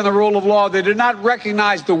believe in the rule of law. They do not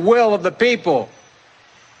recognize the will of the people.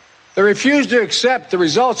 They refuse to accept the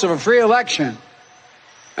results of a free election.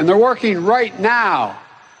 And they're working right now,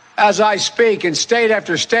 as I speak, in state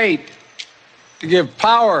after state, to give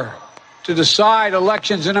power to decide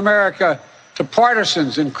elections in America to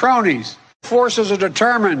partisans and cronies. Forces are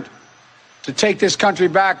determined to take this country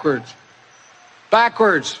backwards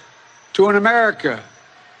to an America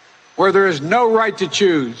where there is no right to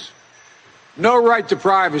choose, no right to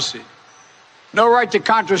privacy, no right to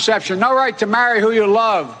contraception, no right to marry who you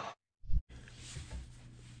love.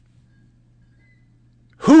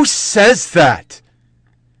 Who says that?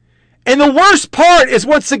 And the worst part is,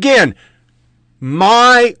 once again,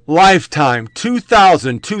 my lifetime,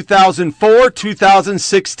 2000, 2004,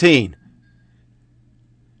 2016.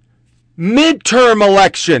 Midterm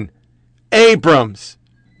election, Abrams.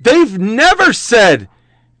 They've never said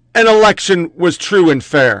an election was true and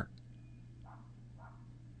fair.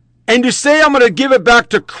 And to say I'm going to give it back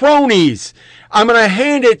to cronies, I'm going to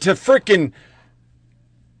hand it to frickin'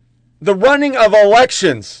 the running of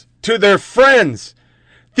elections to their friends.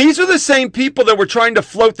 These are the same people that were trying to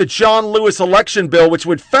float the John Lewis election bill, which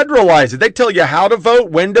would federalize it. They tell you how to vote,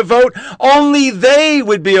 when to vote. Only they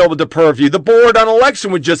would be able to purview. The board on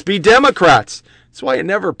election would just be Democrats. That's why it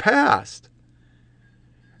never passed.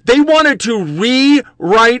 They wanted to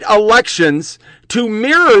rewrite elections to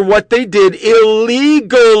mirror what they did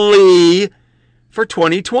illegally for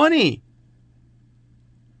 2020.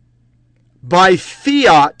 By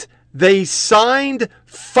fiat, they signed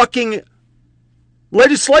fucking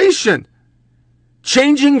legislation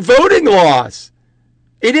changing voting laws.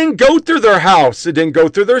 It didn't go through their House. It didn't go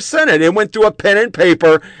through their Senate. It went through a pen and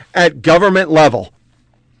paper at government level.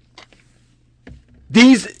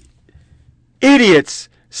 These idiots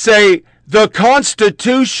say the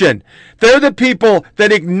Constitution. They're the people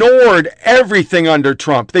that ignored everything under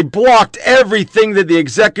Trump. They blocked everything that the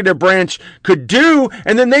executive branch could do,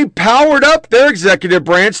 and then they powered up their executive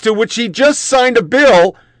branch, to which he just signed a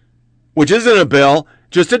bill, which isn't a bill,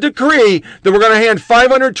 just a decree, that we're going to hand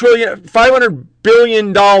 $500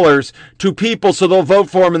 billion to people so they'll vote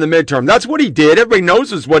for him in the midterm. That's what he did. Everybody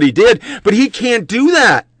knows is what he did, but he can't do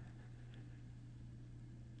that.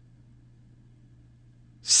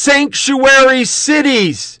 Sanctuary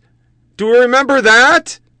cities. Do we remember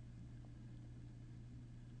that?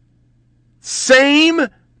 Same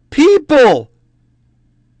people.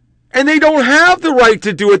 And they don't have the right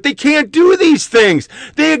to do it. They can't do these things.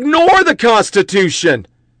 They ignore the Constitution.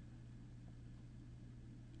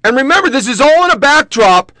 And remember, this is all in a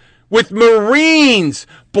backdrop with Marines,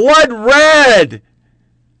 blood red,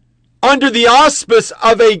 under the auspice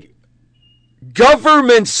of a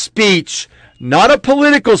government speech, not a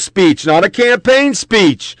political speech, not a campaign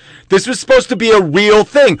speech. This was supposed to be a real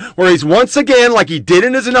thing, where he's once again, like he did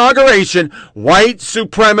in his inauguration, white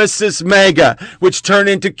supremacist MAGA, which turned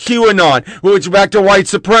into QAnon, which back to white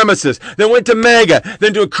supremacists, then went to MAGA,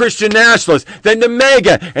 then to a Christian nationalist, then to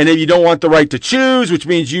MAGA. And if you don't want the right to choose, which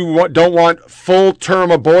means you don't want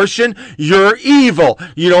full-term abortion, you're evil.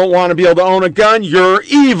 You don't want to be able to own a gun, you're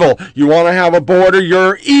evil. You want to have a border,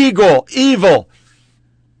 you're evil.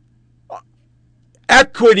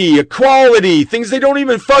 Equity, equality, things they don't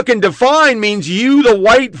even fucking define, means you, the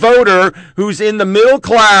white voter who's in the middle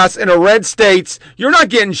class in a red states, you're not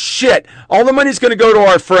getting shit. All the money's going to go to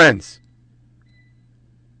our friends.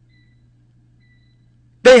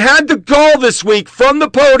 They had the gall this week from the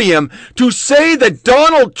podium to say that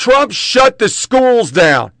Donald Trump shut the schools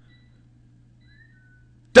down.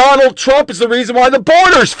 Donald Trump is the reason why the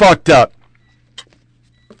border's fucked up,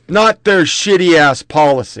 not their shitty ass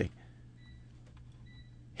policy.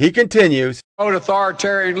 He continues.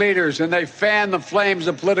 Authoritarian leaders, and they fan the flames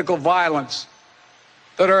of political violence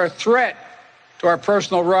that are a threat to our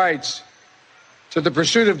personal rights, to the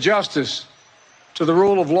pursuit of justice, to the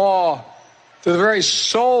rule of law, to the very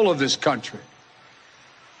soul of this country.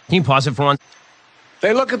 Can you pause it for one?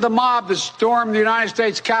 They look at the mob that stormed the United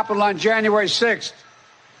States Capitol on January 6th,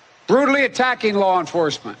 brutally attacking law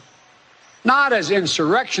enforcement, not as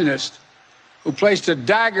insurrectionists who placed a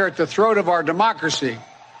dagger at the throat of our democracy,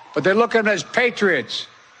 but they look at them as patriots,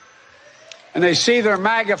 and they see their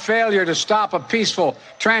MAGA failure to stop a peaceful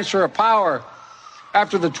transfer of power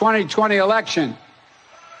after the 2020 election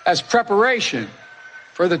as preparation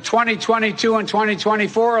for the 2022 and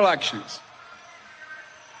 2024 elections.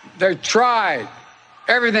 They tried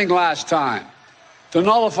everything last time to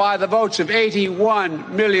nullify the votes of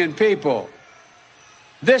 81 million people.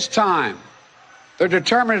 This time, they're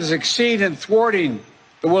determined to succeed in thwarting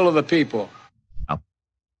the will of the people.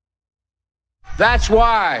 That's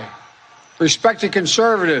why respected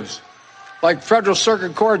conservatives like Federal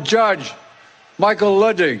Circuit Court Judge Michael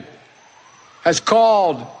Luttig has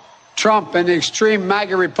called Trump and the extreme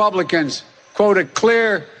MAGA Republicans, quote, a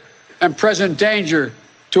clear and present danger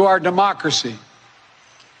to our democracy.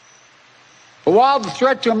 But while the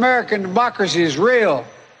threat to American democracy is real,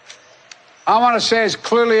 I want to say as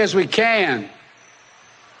clearly as we can,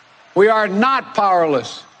 we are not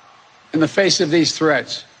powerless in the face of these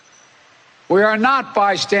threats. We are not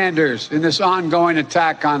bystanders in this ongoing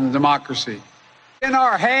attack on democracy. In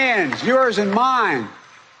our hands, yours and mine,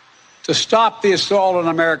 to stop the assault on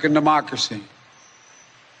American democracy.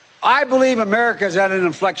 I believe America is at an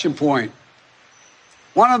inflection point.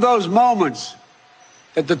 One of those moments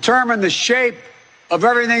that determine the shape of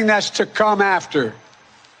everything that's to come after.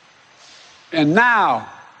 And now,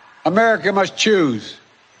 America must choose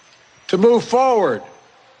to move forward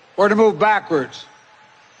or to move backwards,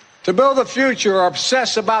 to build a future or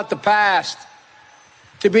obsess about the past,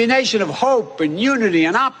 to be a nation of hope and unity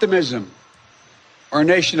and optimism, or a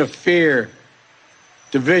nation of fear,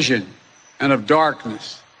 division, and of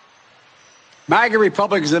darkness. MAGA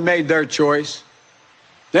Republicans have made their choice.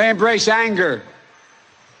 They embrace anger.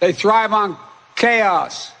 They thrive on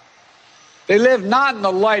chaos. They live not in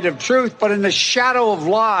the light of truth, but in the shadow of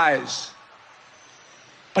lies.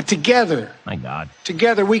 But together, my God,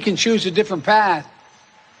 together we can choose a different path.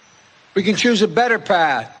 We can choose a better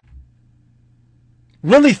path.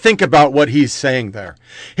 Really think about what he's saying there.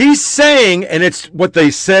 He's saying, and it's what they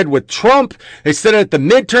said with Trump. They said it at the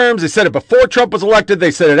midterms. They said it before Trump was elected.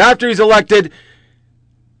 They said it after he's elected.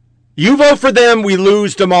 You vote for them, we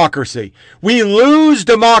lose democracy. We lose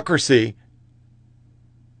democracy.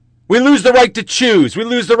 We lose the right to choose. We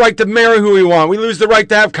lose the right to marry who we want. We lose the right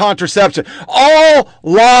to have contraception. All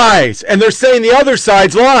lies. And they're saying the other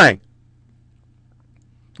side's lying.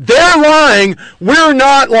 They're lying. We're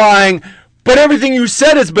not lying. But everything you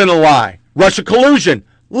said has been a lie. Russia collusion.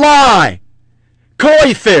 Lie.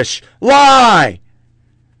 Koi fish. Lie.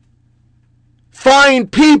 Fine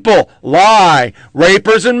people. Lie.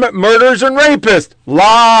 Rapers and murderers and rapists.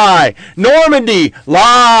 Lie. Normandy.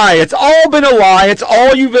 Lie. It's all been a lie. It's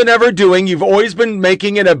all you've been ever doing. You've always been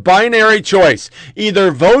making it a binary choice. Either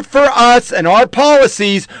vote for us and our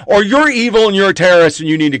policies, or you're evil and you're a terrorist and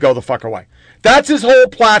you need to go the fuck away. That's his whole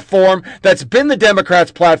platform. That's been the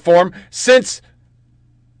Democrats' platform since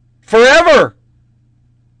forever.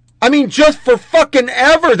 I mean, just for fucking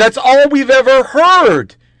ever. That's all we've ever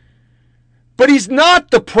heard. But he's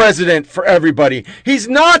not the president for everybody. He's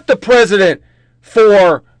not the president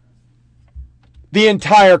for the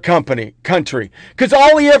entire country. Because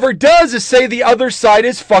all he ever does is say the other side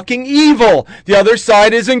is fucking evil. The other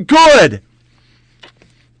side isn't good.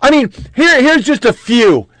 I mean, here's just a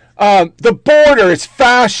few. The border is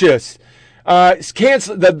fascist.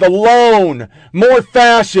 Cancel the loan. More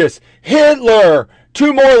fascist. Hitler.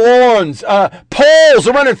 2 more loans. Polls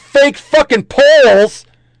are running fake fucking polls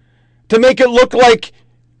to make it look like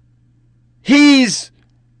he's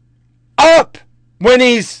up when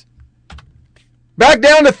he's back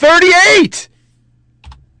down to 38.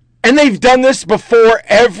 And they've done this before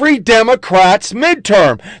every Democrat's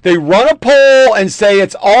midterm. They run a poll and say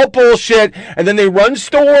it's all bullshit, and then they run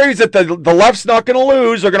stories that the left's not going to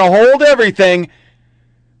lose, they're going to hold everything.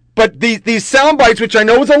 But these sound bites, which I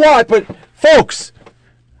know is a lot, but folks,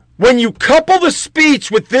 when you couple the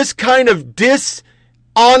speech with this kind of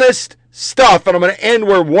dishonest stuff, and I'm going to end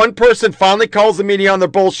where one person finally calls the media on their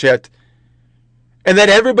bullshit, and then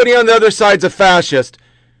everybody on the other side's a fascist.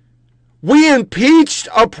 We impeached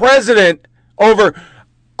a president over,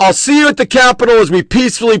 I'll see you at the Capitol as we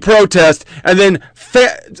peacefully protest, and then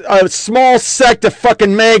a small sect of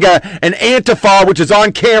fucking MAGA and Antifa, which is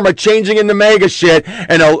on camera changing into MAGA shit,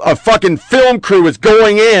 and a fucking film crew is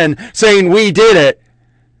going in saying we did it.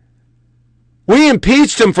 We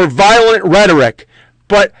impeached him for violent rhetoric.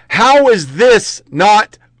 But how is this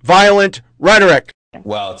not violent rhetoric?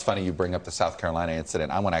 Well, it's funny you bring up the South Carolina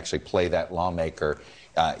incident. I want to actually play that lawmaker.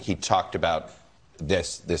 He talked about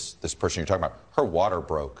this person you're talking about. Her water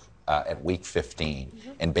broke at week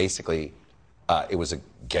 15, and basically it was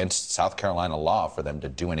against South Carolina law for them to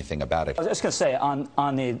do anything about it. I was just going to say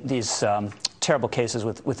on these terrible cases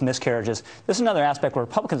with miscarriages, this is another aspect where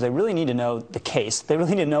Republicans, they really need to know the case. They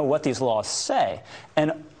really need to know what these laws say.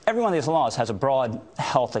 And every one of these laws has a broad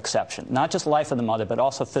health exception, not just life of the mother, but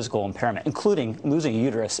also physical impairment, including losing a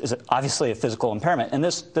uterus is obviously a physical impairment. And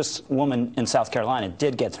this woman in South Carolina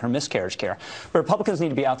did get her miscarriage care. But Republicans need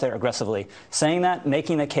to be out there aggressively saying that,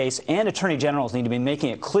 making the case, and attorney generals need to be making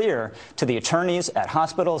it clear to the attorneys at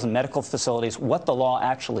hospitals and medical facilities what the law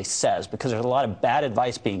actually says, because there's a lot of bad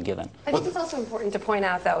advice being given. I think it's also important to point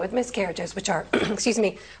out, though, with miscarriages, which are, excuse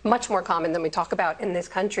me, much more common than we talk about in this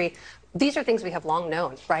country, these are things we have long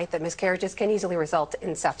known, right? That miscarriages can easily result in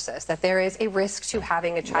sepsis, that there is a risk to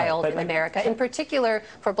having a child in America, in particular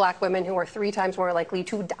for black women who are 3 times more likely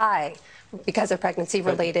to die because of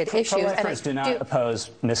pregnancy-related issues. Pro-lifers do not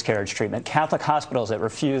oppose miscarriage treatment. Catholic hospitals that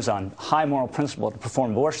refuse on high moral principle to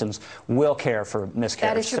perform abortions will care for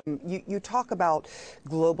miscarriage. You talk about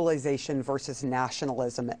globalization versus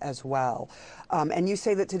nationalism as well. And you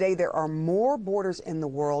say that today there are more borders in the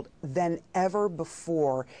world than ever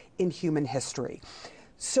before in human history.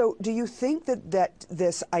 So do you think that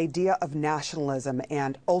this idea of nationalism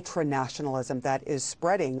and ultra-nationalism that is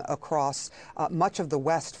spreading across much of the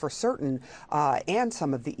West for certain and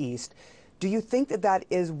some of the East, do you think that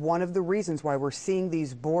is one of the reasons why we're seeing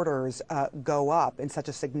these borders go up in such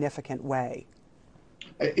a significant way?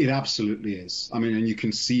 It absolutely is. I mean, and you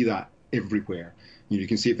can see that everywhere. You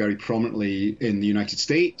can see it very prominently in the United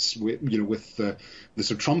States, with the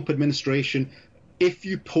sort of Trump administration. If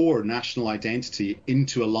you pour national identity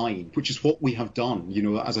into a line, which is what we have done,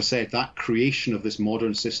 as I said, that creation of this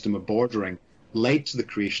modern system of bordering led to the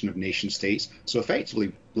creation of nation states, so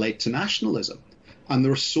effectively led to nationalism. And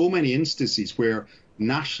there are so many instances where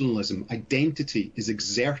nationalism, identity, is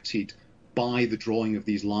exerted by the drawing of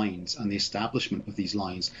these lines and the establishment of these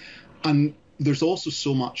lines. And there's also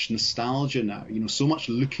so much nostalgia now, so much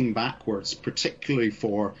looking backwards, particularly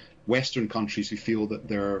for Western countries who feel that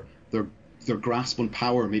their grasp on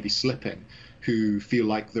power may be slipping, who feel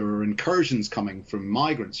like there are incursions coming from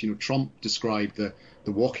migrants. Trump described the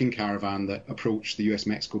walking caravan that approached the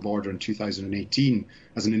US-Mexico border in 2018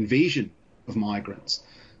 as an invasion of migrants.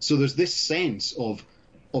 So there's this sense of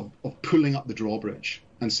pulling up the drawbridge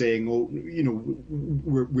and saying,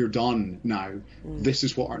 we're done now. This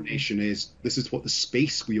is what our nation is. This is what the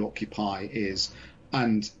space we occupy is.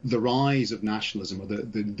 And the rise of nationalism, or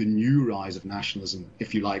the new rise of nationalism,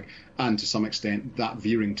 if you like, and to some extent that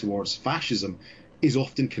veering towards fascism, is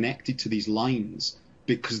often connected to these lines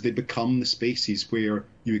because they become the spaces where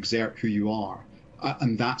you exert who you are.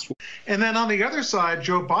 And that's what. And then on the other side,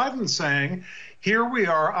 Joe Biden saying, here we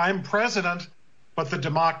are, I'm president, but the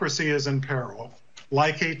democracy is in peril.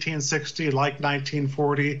 Like 1860, like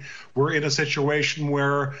 1940, we're in a situation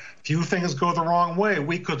where few things go the wrong way.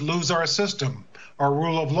 We could lose our system, our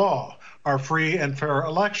rule of law, our free and fair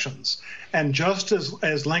elections. And just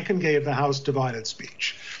as Lincoln gave the House divided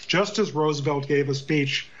speech, just as Roosevelt gave a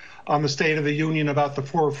speech on the State of the Union about the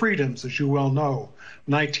four freedoms, as you well know,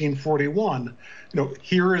 1941,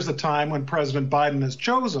 here is the time when President Biden has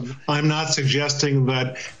chosen. I'm not suggesting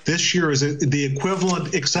that this year is the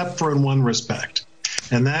equivalent, except for in one respect.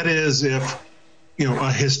 And that is if,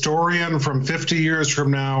 a historian from 50 years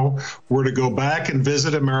from now were to go back and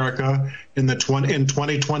visit America in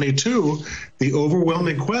 2022, the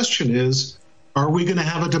overwhelming question is, are we going to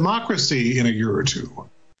have a democracy in a year or two?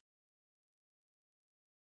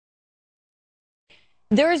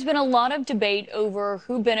 There has been a lot of debate over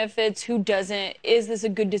who benefits, who doesn't. Is this a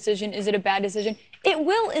good decision? Is it a bad decision? It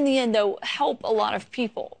will, in the end, though, help a lot of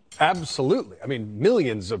people. Absolutely. I mean,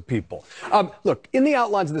 millions of people. Look, in the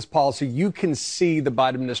outlines of this policy, you can see the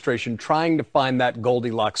Biden administration trying to find that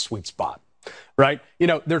Goldilocks sweet spot, right?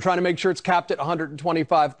 They're trying to make sure it's capped at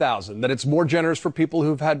 $125,000, that it's more generous for people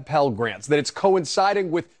who've had Pell Grants, that it's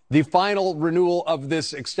coinciding with the final renewal of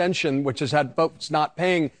this extension, which has had folks not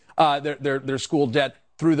paying their school debt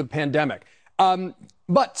through the pandemic.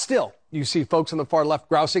 But still, you see folks on the far left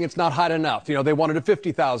grousing it's not hot enough. They wanted a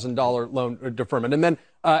 $50,000 loan deferment.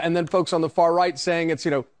 And then folks on the far right saying it's,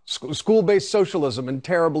 school-based socialism and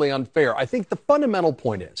terribly unfair. I think the fundamental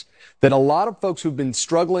point is that a lot of folks who've been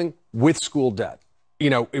struggling with school debt,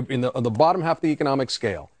 on the bottom half of the economic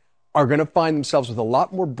scale, are going to find themselves with a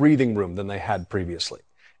lot more breathing room than they had previously.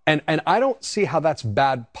 And I don't see how that's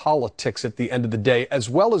bad politics at the end of the day, as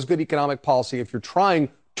well as good economic policy if you're trying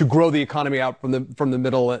to grow the economy out from the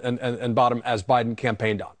middle and bottom, as Biden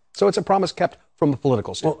campaigned on. So it's a promise kept from a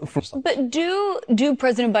political standpoint. But do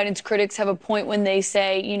President Biden's critics have a point when they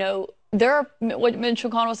say, there are, what Mitch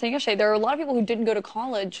McConnell was saying yesterday, there are a lot of people who didn't go to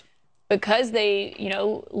college because they,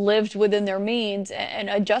 lived within their means and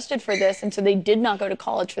adjusted for this. And so they did not go to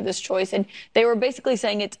college for this choice. And they were basically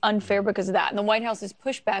saying it's unfair because of that. And the White House's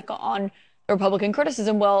pushback on Republican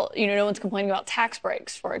criticism, well, no one's complaining about tax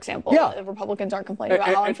breaks, for example. Yeah. The Republicans aren't complaining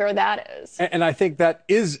about how unfair that is. And I think that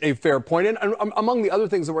is a fair point. And among the other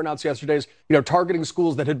things that were announced yesterday is, targeting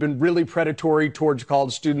schools that had been really predatory towards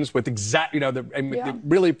college students with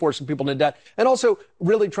really forcing people into debt, and also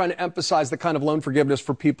really trying to emphasize the kind of loan forgiveness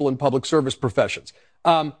for people in public service professions.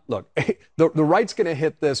 Look, the right's going to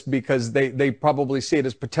hit this because they probably see it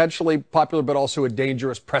as potentially popular, but also a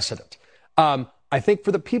dangerous precedent. I think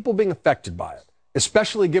for the people being affected by it,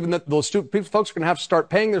 especially given that those folks are going to have to start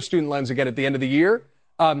paying their student loans again at the end of the year,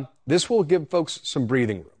 this will give folks some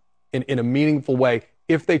breathing room in a meaningful way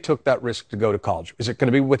if they took that risk to go to college. Is it going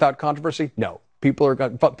to be without controversy? No. People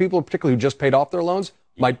particularly who just paid off their loans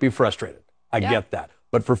might be frustrated. I get that.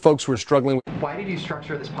 But for folks who are struggling. Why did you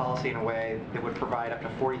structure this policy in a way that would provide up to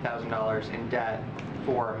 $40,000 in debt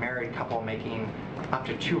for a married couple making up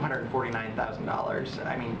to $249,000?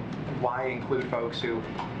 I mean, why include folks who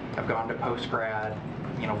have gone to post-grad,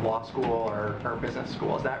 law school or business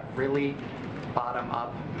school? Is that really bottom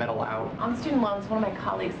up, middle out? On student loans, one of my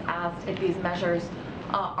colleagues asked if these measures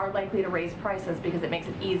are likely to raise prices because it makes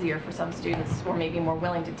it easier for some students who are maybe more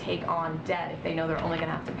willing to take on debt if they know they're only going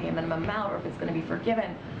to have to pay a minimum amount or if it's going to be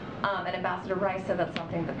forgiven. And Ambassador Rice said that's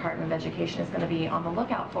something the Department of Education is going to be on the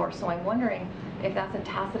lookout for. So I'm wondering if that's a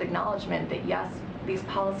tacit acknowledgement that, yes, these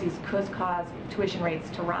policies could cause tuition rates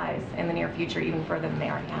to rise in the near future even further than they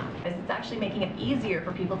already have. It's actually making it easier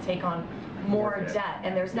for people to take on more debt.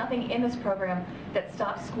 And there's nothing in this program that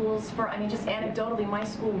stops schools for, I mean, just anecdotally, my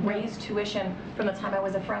school raised tuition from the time I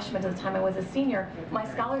was a freshman to the time I was a senior. My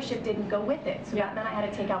scholarship didn't go with it, so then I had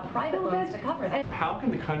to take out private loans to cover that. How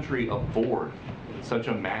can the country afford such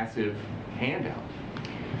a massive handout?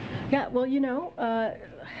 Yeah, well, you know,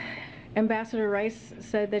 Ambassador Rice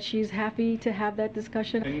said that she's happy to have that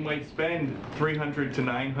discussion. And you might spend $300 to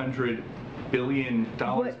 $900 billion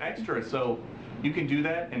extra, so you can do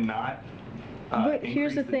that and not. But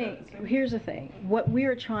here's the thing. Here's the thing. What we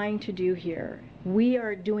are trying to do here, we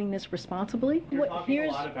are doing this responsibly. You're talking a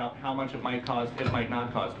lot about how much it might cost, it might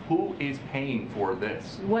not cost. Who is paying for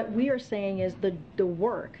this? What we are saying is the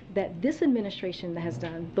work that this administration has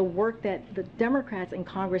done, the work that the Democrats in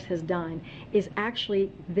Congress has done, is actually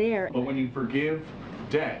there. But when you forgive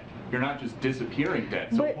debt, you're not just disappearing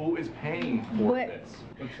debt. So who is paying for this?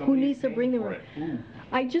 Who needs to bring the?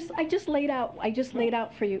 I just laid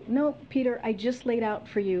out for you. No, Peter, I just laid out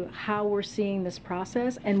for you how we're seeing this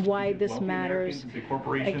process and why this matters.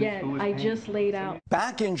 Again, I just laid out.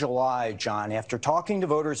 Back in July, John, after talking to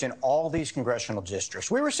voters in all these congressional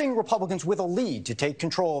districts, we were seeing Republicans with a lead to take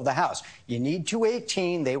control of the House. You need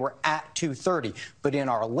 218. They were at 230. But in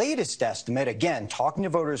our latest estimate, again, talking to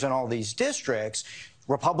voters in all these districts,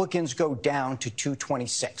 Republicans go down to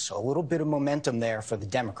 226. So a little bit of momentum there for the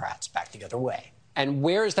Democrats, back the other way. And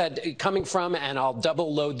where is that coming from? And I'll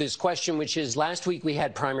double load this question, which is last week we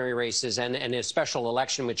had primary races and a special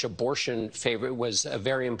election, which abortion favor was a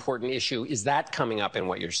very important issue. Is that coming up in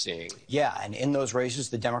what you're seeing? Yeah, and in those races,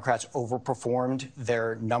 the Democrats overperformed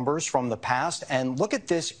their numbers from the past. And look at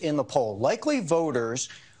this in the poll. Likely voters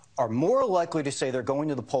are more likely to say they're going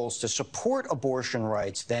to the polls to support abortion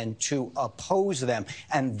rights than to oppose them.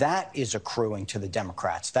 And that is accruing to the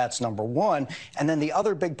Democrats. That's number one. And then the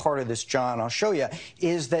other big part of this, John, I'll show you,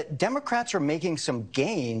 is that Democrats are making some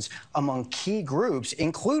gains among key groups,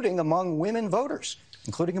 including among women voters.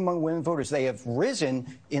 They have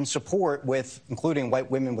risen in support with, including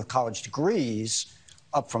white women with college degrees,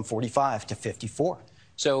 up from 45 to 54.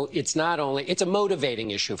 So it's not only, it's a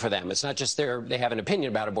motivating issue for them. It's not just they have an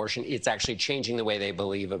opinion about abortion. It's actually changing the way they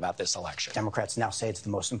believe about this election. Democrats now say it's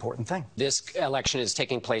the most important thing. This election is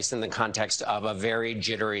taking place in the context of a very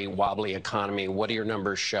jittery, wobbly economy. What do your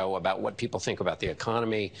numbers show about what people think about the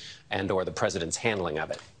economy and or the president's handling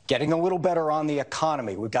of it? Getting a little better on the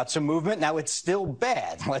economy. We've got some movement. Now, it's still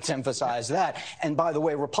bad. Let's emphasize that. And by the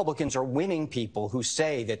way, Republicans are winning people who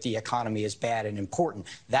say that the economy is bad and important.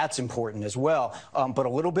 That's important as well. But a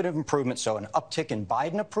little bit of improvement. So an uptick in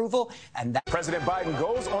Biden approval. And that President Biden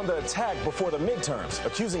goes on the attack before the midterms,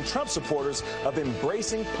 accusing Trump supporters of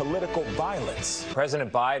embracing political violence.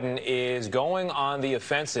 President Biden is going on the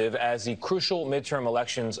offensive as the crucial midterm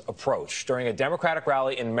elections approach. During a Democratic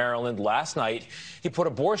rally in Maryland last night, he put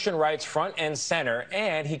abortion rights front and center,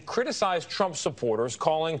 and he criticized Trump supporters,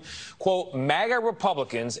 calling, quote, MAGA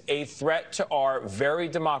Republicans a threat to our very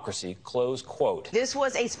democracy, close quote. This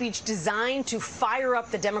was a speech designed to fire up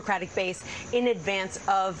the Democratic base in advance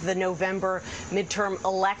of the November midterm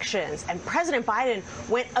elections. And President Biden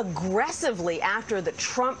went aggressively after the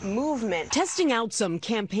Trump movement. Testing out some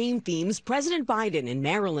campaign themes, President Biden in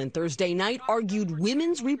Maryland Thursday night argued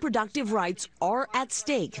women's reproductive rights are at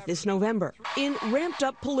stake this November. In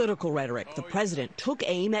ramped-up political rhetoric, the president took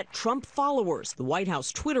aim at Trump followers. The White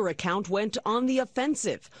House Twitter account went on the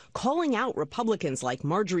offensive, calling out Republicans like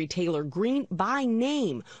Marjorie Taylor Greene by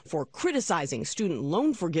name for criticizing student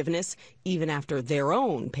loan forgiveness even after their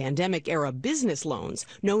own pandemic-era business loans,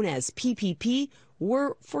 known as PPP,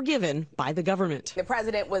 were forgiven by the government. The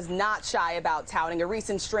president was not shy about touting a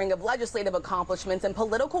recent string of legislative accomplishments and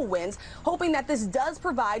political wins, hoping that this does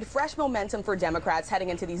provide fresh momentum for Democrats heading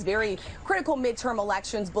into these very critical midterm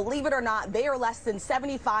elections. Believe it or not, they are less than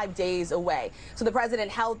 75 days away. So the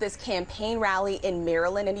president held this campaign rally in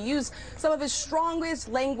Maryland, and he used some of his strongest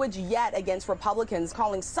language yet against Republicans,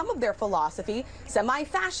 calling some of their philosophy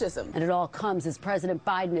semi-fascism. And it all comes as President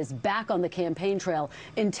Biden is back on the campaign trail,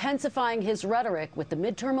 intensifying his rhetoric with the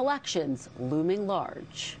midterm elections looming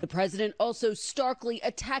large. The president also starkly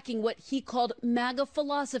attacking what he called MAGA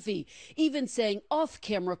philosophy, even saying off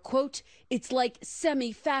camera, quote, it's like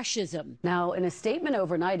semi-fascism. Now, in a statement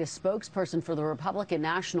overnight, a spokesperson for the Republican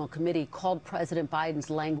National Committee called President Biden's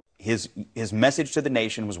language. His message to the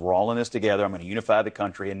nation was, we're all in this together. I'm going to unify the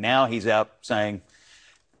country. And now he's out saying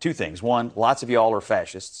two things. One, lots of y'all are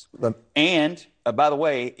fascists. And by the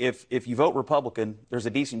way, if you vote Republican, there's a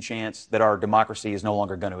decent chance that our democracy is no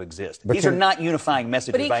longer going to exist. These are not unifying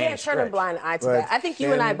messages by any stretch. But he can't turn a blind eye to that. I think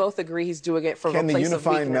you and I both agree he's doing it for a place of weakness. Can the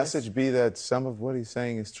unifying message be that some of what he's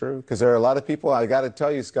saying is true? Because there are a lot of people, I got to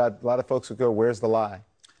tell you, Scott, a lot of folks who go, where's the lie?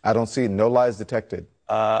 I don't see no lies detected.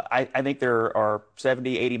 I think there are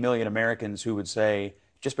 70, 80 million Americans who would say,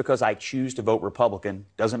 just because I choose to vote Republican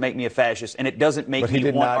doesn't make me a fascist, and it doesn't make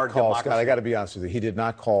me want our democracy. Scott, I got to be honest with you. He did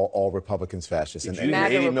not call all Republicans fascists. And 80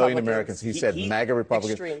 MAGA million Americans, he said MAGA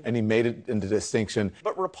Republicans, extreme. and he made it into distinction.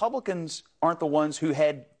 But Republicans aren't the ones who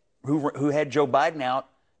had Joe Biden out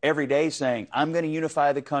every day saying, I'm going to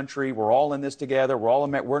unify the country. We're all in this together.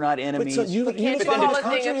 We're not enemies. But so unifying the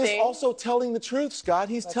country is also telling the truth, Scott.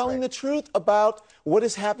 He's telling the truth about what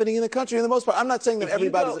is happening in the country for the most part. I'm not saying that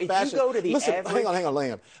everybody's a fascist. If you go to the Listen, average... hang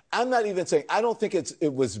on. I'm not even saying, I don't think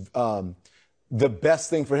it was the best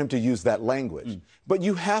thing for him to use that language. But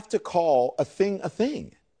you have to call a thing a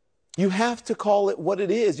thing. You have to call it what it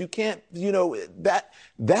is. You can't,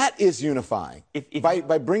 that is unifying.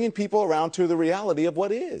 By bringing people around to the reality of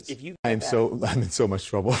what is. I'm in so much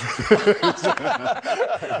trouble.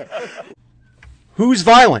 Who's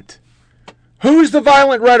violent? Who's the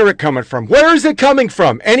violent rhetoric coming from? Where is it coming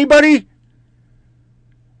from? Anybody?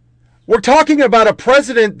 We're talking about a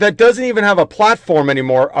president that doesn't even have a platform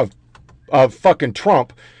anymore of fucking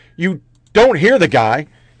Trump. You don't hear the guy.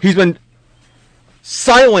 He's been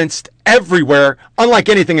silenced everywhere, unlike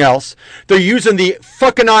anything else. They're using the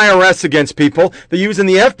fucking IRS against people. They're using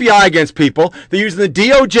the FBI against people. They're using the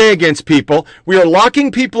DOJ against people. We are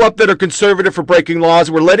locking people up that are conservative for breaking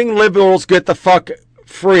laws. We're letting liberals get the fuck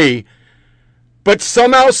free. But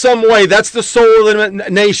somehow, some way, that's the soul of the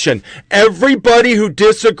nation. Everybody who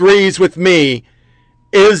disagrees with me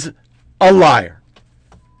is a liar.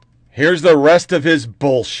 Here's the rest of his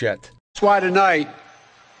bullshit. That's why tonight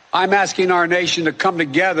I'm asking our nation to come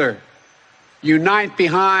together, unite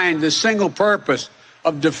behind the single purpose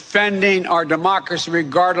of defending our democracy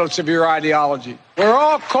regardless of your ideology. We're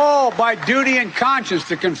all called by duty and conscience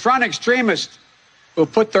to confront extremists who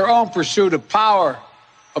put their own pursuit of power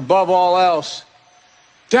above all else.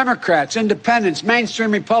 Democrats, independents,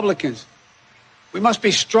 mainstream Republicans, we must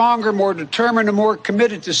be stronger, more determined, and more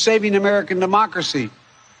committed to saving American democracy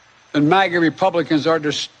than MAGA Republicans are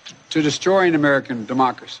to destroying American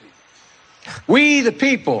democracy. We, the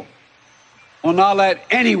people, will not let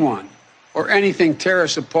anyone or anything tear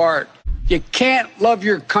us apart. You can't love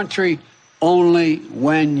your country only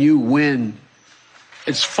when you win.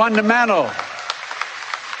 It's fundamental.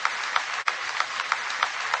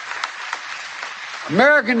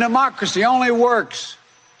 American democracy only works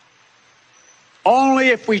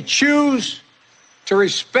if we choose to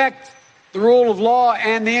respect the rule of law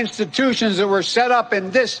and the institutions that were set up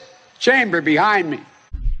in this chamber behind me.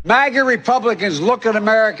 MAGA Republicans look at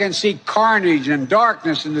America and see carnage and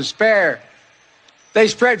darkness and despair. They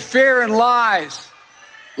spread fear and lies.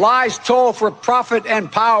 Lies told for profit and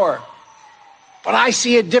power. But I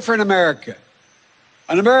see a different America.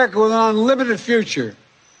 An America with an unlimited future.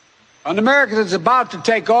 An America that's about to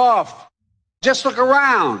take off. Just look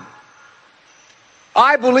around.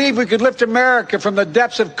 I believe we could lift America from the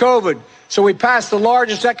depths of COVID. So we passed the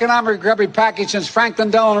largest economic recovery package since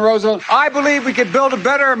Franklin Delano Roosevelt. I believe we could build a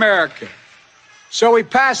better America. So we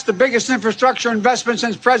passed the biggest infrastructure investment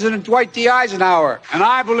since President Dwight D. Eisenhower. And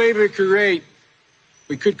I believe we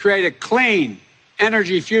could create a clean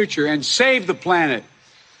energy future and save the planet.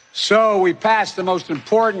 So we passed the most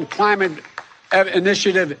important climate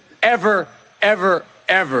initiative ever.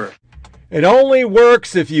 It only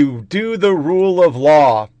works if you do the rule of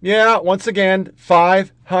law. Yeah, once again,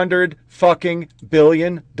 $500 fucking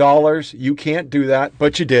billion. You can't do that,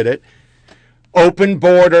 but you did it. Open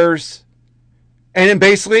borders. And then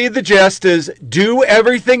basically the gist is do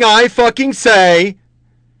everything I fucking say.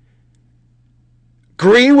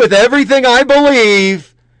 Agree with everything I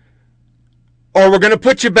believe. Or we're going to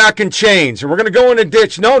put you back in chains. Or we're going to go in a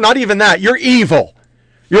ditch. No, not even that. You're evil.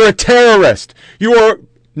 You're a terrorist. You are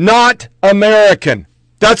not American.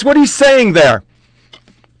 That's what he's saying there.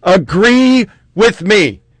 Agree with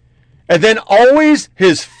me. And then always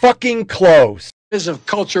his fucking clothes. Of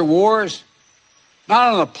culture wars,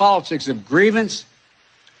 not on the politics of grievance,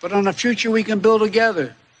 but on a future we can build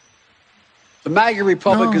together. The MAGA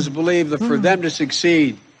Republicans believe that for them to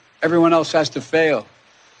succeed, everyone else has to fail.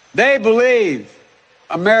 They believe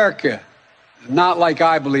America, not like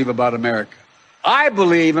I believe about America. I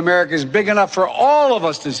believe America is big enough for all of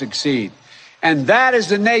us to succeed. And that is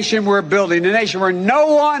the nation we're building, a nation where no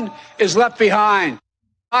one is left behind.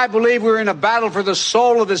 I believe we're in a battle for the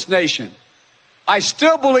soul of this nation. I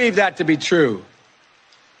still believe that to be true.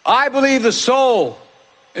 I believe the soul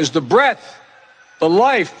is the breath, the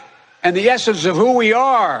life, and the essence of who we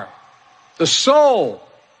are. The soul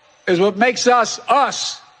is what makes us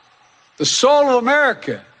us. The soul of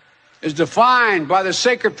America is defined by the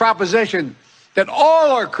sacred proposition that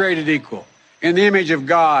all are created equal in the image of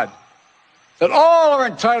God, that all are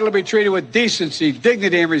entitled to be treated with decency,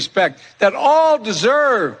 dignity, and respect, that all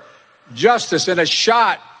deserve justice and a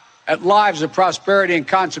shot at lives of prosperity and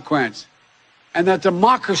consequence, and that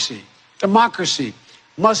democracy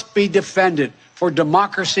must be defended, for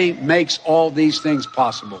democracy makes all these things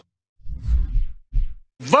possible.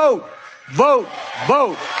 Vote, vote,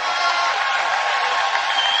 vote.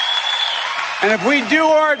 And if we do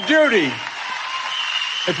our duty,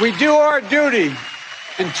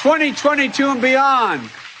 in 2022 and beyond,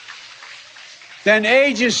 then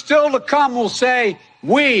ages still to come will say,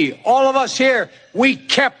 we, all of us here, we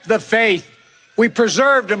kept the faith. We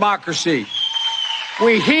preserved democracy.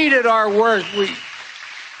 We heeded our worst.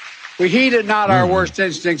 We heeded not our worst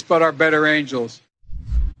instincts, but our better angels.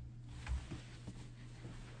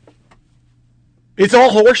 It's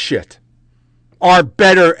all horseshit. Our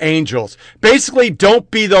better angels. Basically, don't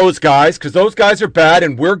be those guys, because those guys are bad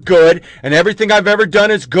and we're good, and everything I've ever done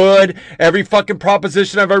is good. Every fucking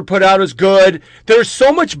proposition I've ever put out is good. There's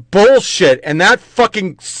so much bullshit in that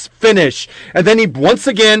fucking finish. And then he once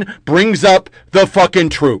again brings up the fucking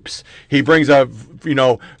troops. He brings up,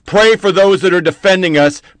 pray for those that are defending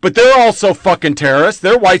us, but they're also fucking terrorists.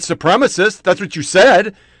 They're white supremacists. That's what you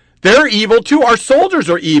said. They're evil too. Our soldiers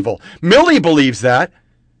are evil. Milley believes that.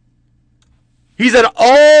 He's at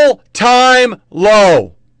all-time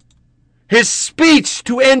low. His speech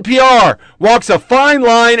to NPR walks a fine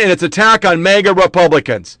line in its attack on MAGA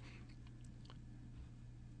Republicans.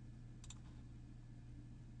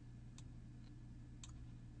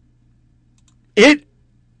 It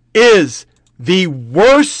is the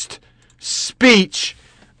worst speech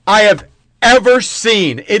I have ever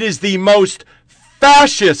seen. It is the most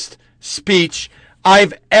fascist speech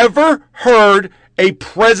I've ever heard a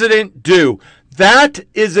president do. That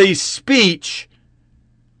is a speech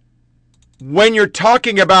when you're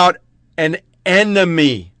talking about an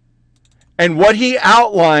enemy. And what he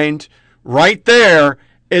outlined right there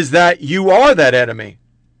is that you are that enemy.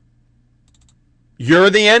 You're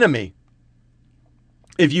the enemy.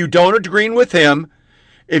 If you don't agree with him,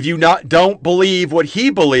 if you don't believe what he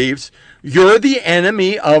believes, you're the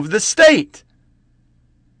enemy of the state.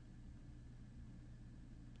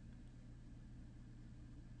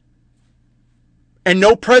 And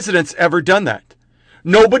no president's ever done that.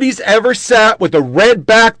 Nobody's ever sat with a red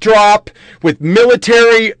backdrop with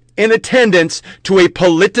military in attendance to a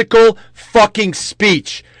political fucking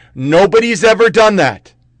speech. Nobody's ever done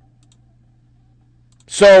that.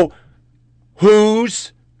 So,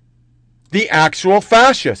 who's the actual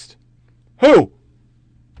fascist? Who?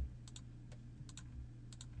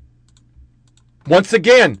 Once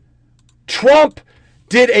again, Trump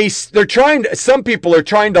some people are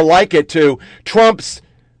trying to like it to Trump's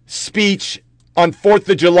speech on 4th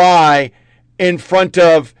of July in front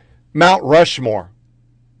of Mount Rushmore.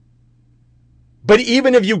 But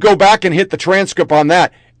even if you go back and hit the transcript on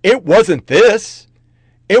that, it wasn't this.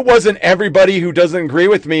 It wasn't everybody who doesn't agree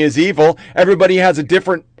with me is evil. Everybody has a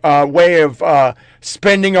different way of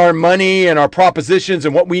spending our money and our propositions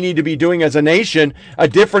and what we need to be doing as a nation, a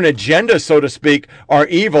different agenda, so to speak, are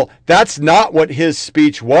evil. That's not what his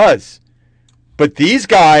speech was. But these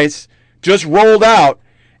guys just rolled out,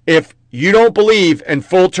 if you don't believe in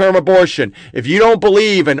full-term abortion, if you don't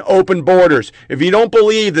believe in open borders, if you don't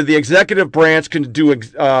believe that the executive branch can do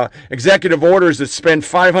executive orders that spend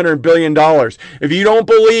 $500 billion, if you don't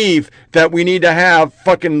believe that we need to have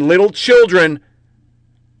fucking little children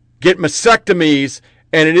get mastectomies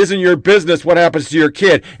and it isn't your business what happens to your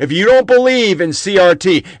kid, if you don't believe in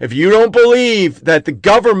CRT, if you don't believe that the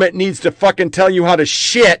government needs to fucking tell you how to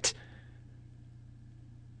shit,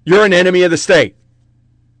 you're an enemy of the state.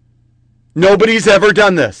 Nobody's ever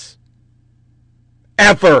done this.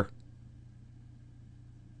 Ever.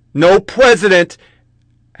 No president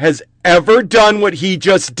has ever done what he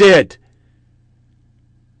just did.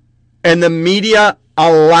 And the media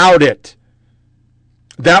allowed it.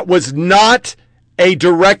 That was not a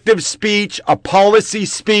directive speech, a policy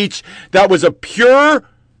speech. That was a pure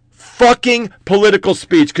fucking political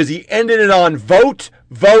speech because he ended it on vote,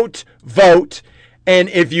 vote, vote. And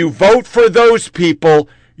if you vote for those people,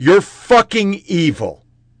 you're fucking evil.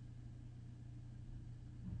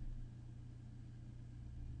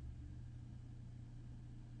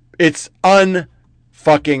 It's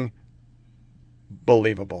unfucking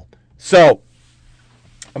believable. So,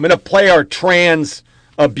 I'm going to play our trans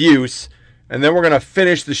abuse, and then we're going to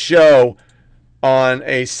finish the show on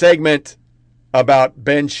a segment about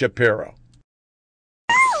Ben Shapiro.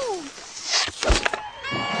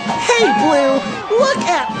 Hey, Blue, look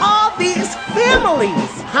at all these families.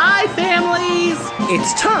 Hi, families.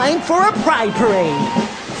 It's time for a pride parade.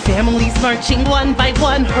 Families marching one by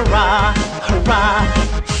one, hurrah, hurrah.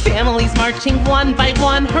 Families marching one by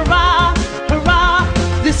one, hurrah, hurrah.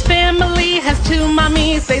 This family has two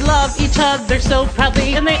mommies, they love each other so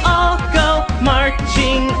proudly, and they all go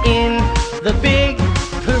marching in the big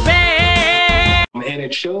parade. And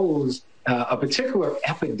it shows a particular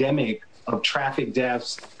epidemic of traffic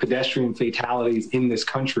deaths, pedestrian fatalities in this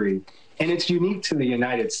country. And it's unique to the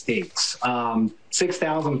United States.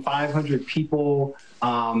 6,500 people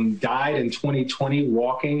died in 2020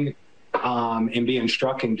 walking and being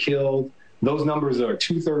struck and killed. Those numbers are a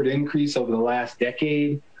 2/3 increase over the last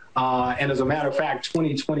decade. And as a matter of fact,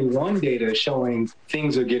 2021 data is showing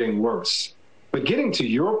things are getting worse. But getting to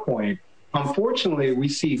your point, unfortunately, we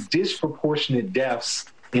see disproportionate deaths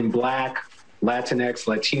in Black, Latinx,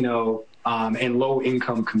 Latino, and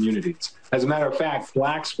low-income communities. As a matter of fact,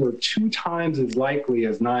 Blacks were 2 times as likely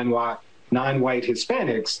as non-white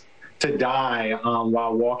Hispanics to die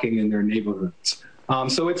while walking in their neighborhoods.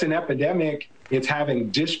 So it's an epidemic. It's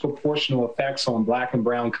having disproportionate effects on Black and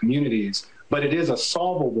brown communities, but it is a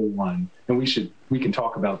solvable one, and we can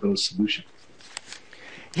talk about those solutions.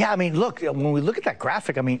 Yeah, I mean, look, when we look at that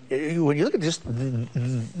graphic, I mean, when you look at just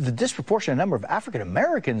the disproportionate number of African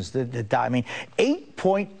Americans that die, I mean,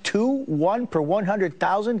 8.21 per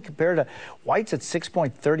 100,000 compared to whites at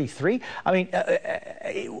 6.33. I mean,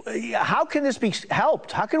 how can this be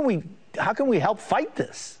helped? How can we help fight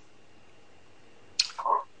this?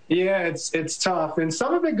 Yeah, it's tough, and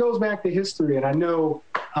some of it goes back to history. And I know,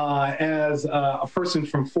 as a person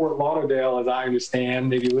from Fort Lauderdale, as I understand,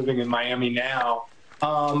 maybe living in Miami now.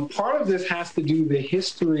 Part of this has to do with the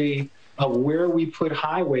history of where we put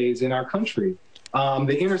highways in our country.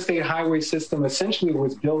 The interstate highway system essentially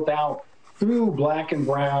was built out through Black and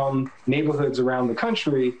brown neighborhoods around the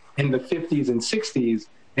country in the 50s and 60s.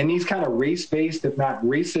 And these kind of race-based, if not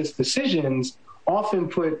racist decisions often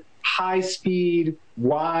put high-speed,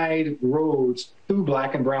 wide roads through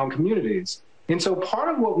Black and brown communities. And so part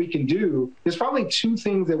of what we can do, there's probably 2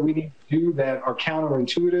 things that we need to do that are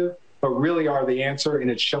counterintuitive, but really are the answer, and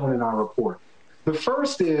it's shown in our report. The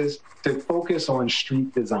first is to focus on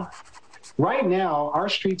street design. Right now, our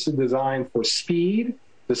streets are designed for speed,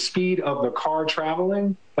 the speed of the car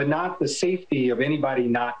traveling, but not the safety of anybody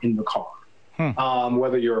not in the car.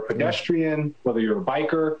 Whether you're a pedestrian, whether you're a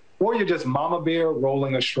biker, or you're just mama bear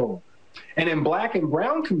rolling a stroller. And in Black and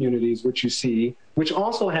brown communities, what you see, which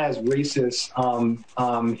also has racist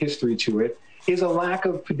history to it, is a lack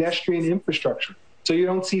of pedestrian infrastructure. So you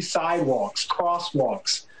don't see sidewalks,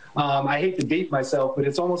 crosswalks. I hate to date myself, but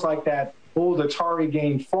it's almost like that old Atari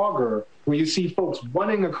game Frogger, where you see folks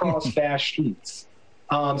running across fast streets.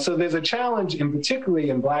 So there's a challenge, and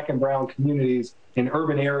particularly in Black and brown communities in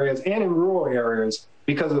urban areas and in rural areas,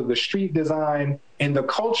 because of the street design and the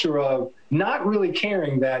culture of not really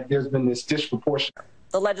caring that there's been this disproportionate.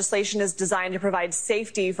 The legislation is designed to provide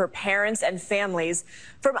safety for parents and families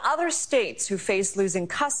from other states who face losing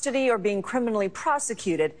custody or being criminally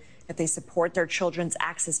prosecuted if they support their children's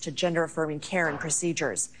access to gender-affirming care and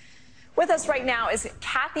procedures. With us right now is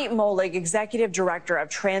Kathy Molig, Executive Director of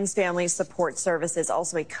Trans Family Support Services,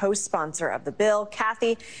 also a co-sponsor of the bill.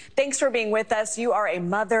 Kathy, thanks for being with us. You are a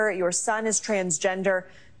mother. Your son is transgender.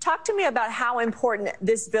 Talk to me about how important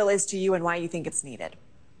this bill is to you and why you think it's needed.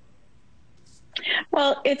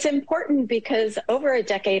 Well, it's important because over a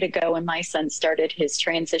decade ago, when my son started his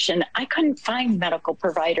transition, I couldn't find medical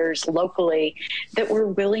providers locally that were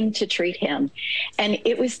willing to treat him. And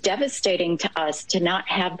it was devastating to us to not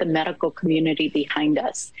have the medical community behind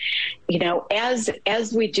us. You know, as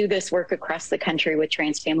we do this work across the country with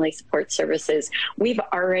Trans Family Support Services, we've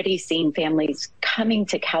already seen families coming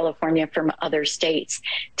to California from other states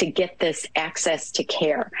to get this access to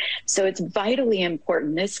care. So it's vitally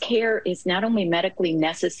important. This care is not only medically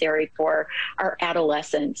necessary for our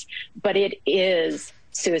adolescents, but it is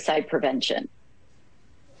suicide prevention.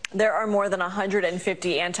 There are more than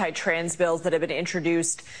 150 anti-trans bills that have been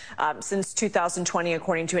introduced since 2020,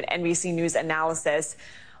 according to an NBC News analysis.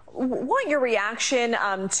 Want your reaction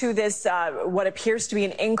to this, what appears to be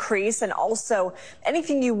an increase, and also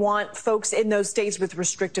anything you want folks in those states with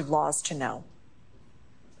restrictive laws to know?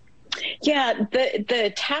 Yeah, the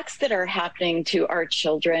attacks that are happening to our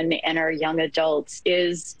children and our young adults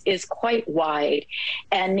is quite wide.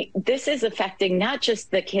 And this is affecting not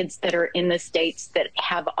just the kids that are in the states that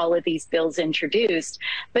have all of these bills introduced,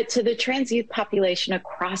 but to the trans youth population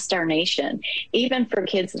across our nation, even for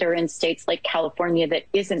kids that are in states like California that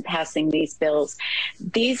isn't passing these bills.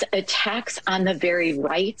 These attacks on the very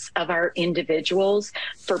rights of our individuals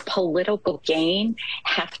for political gain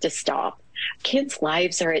have to stop. Kids'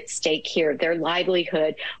 lives are at stake here, their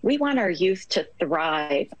livelihood. We want our youth to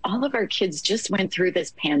thrive. All of our kids just went through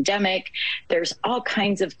this pandemic. There's all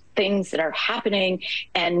kinds of things that are happening,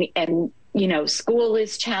 and you know, school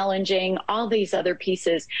is challenging, all these other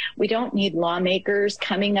pieces. We don't need lawmakers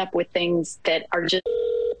coming up with things that are just...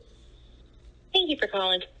 Thank you for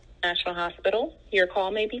calling National Hospital. Your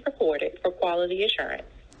call may be recorded for quality assurance.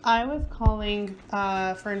 I was calling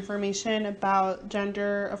for information about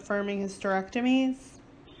gender-affirming hysterectomies.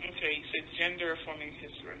 Okay, you said gender-affirming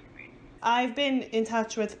hysterectomy. I've been in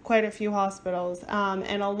touch with quite a few hospitals,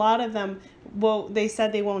 and a lot of them, well, they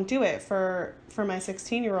said they won't do it for my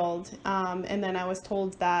 16-year-old, and then I was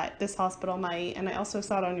told that this hospital might, and I also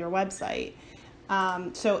saw it on your website.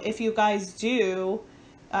 So if you guys do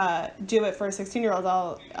it for a 16-year-old,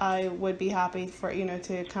 I would be happy for, you know,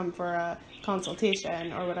 to come for a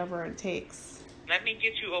consultation or whatever it takes. Let me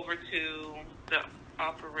get you over to the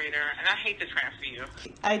operator, and I hate to transfer you.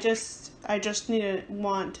 I just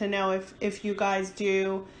want to know if you guys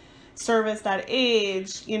do service that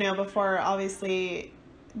age, you know, before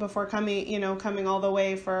coming all the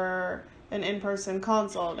way for an in-person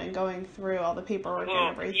consult and going through all the paperwork and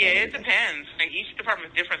everything. Yeah, it depends. Each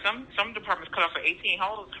department is different. Some departments cut off at 18.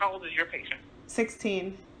 How old is your patient?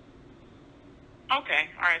 16. Okay.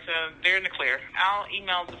 All right. So they're in the clear. I'll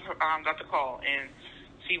email Dr. Call and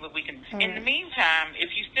see what we can do. In the meantime, if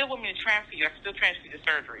you still want me to transfer you, I can still transfer you to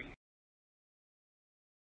surgery.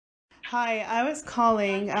 Hi, I was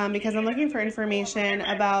calling because I'm looking for information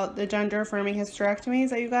about the gender-affirming hysterectomies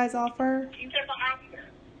that you guys offer.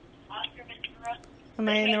 Am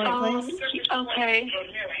I in the right place? Okay.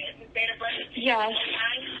 Yes.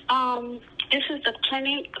 This is the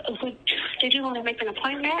clinic. Did you want to make an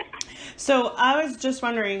appointment? So I was just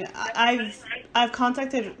wondering. I've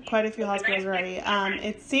contacted quite a few hospitals already.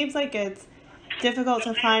 It seems like it's difficult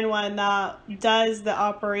to find one that does the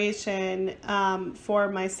operation for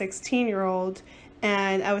my 16-year-old,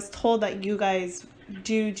 and I was told that you guys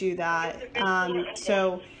do that.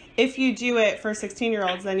 So if you do it for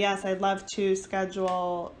 16-year-olds, then yes, I'd love to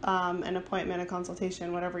schedule an appointment, a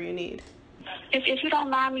consultation, whatever you need. If you don't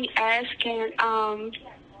mind me asking,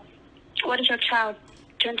 what is your child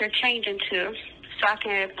gender changing to, so I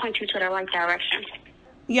can point you to the right direction?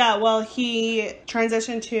 Yeah, well, he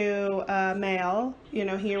transitioned to male. You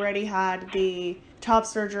know, he already had the top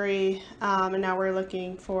surgery, and now we're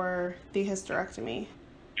looking for the hysterectomy.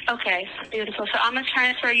 Okay, beautiful. So I'm going to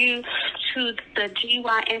transfer you to the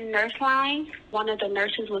GYN nurse line. One of the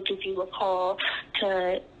nurses will give you a call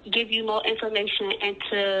to give you more information and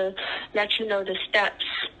to let you know the steps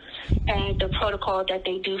and the protocol that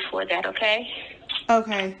they do for that, okay?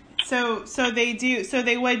 Okay. So they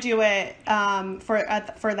would do it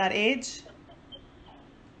for that age?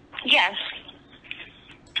 Yes.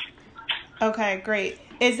 Okay, great.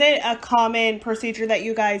 Is it a common procedure that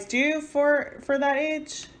you guys do for that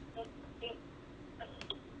age?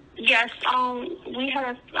 Yes, we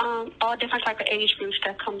have all different type of age groups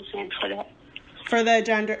that comes in for that. For the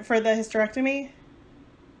hysterectomy?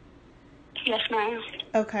 Yes, ma'am.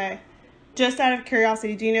 Okay. Just out of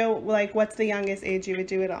curiosity, do you know, like, what's the youngest age you would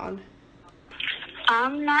do it on?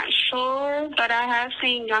 I'm not sure, but I have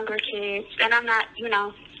seen younger kids, and I'm not,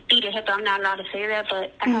 due to HIPAA, I'm not allowed to say that,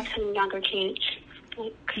 but I have seen younger kids,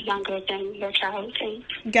 like, younger than your child age.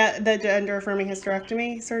 Get the gender-affirming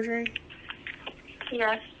hysterectomy surgery?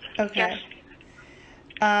 Yes. Okay.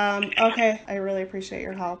 Yes. Okay, I really appreciate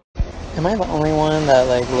your help. Am I the only one that,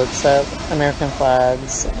 like, looks at American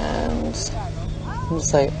flags and I'm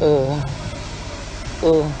just like, ugh.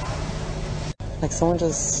 Like, someone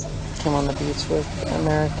just came on the beach with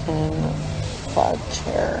American flag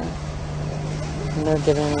chair. And they're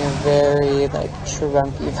giving me a very, like,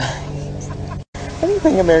 Trumpy vibes.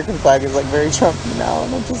 Anything American flag is, like, very Trumpy now,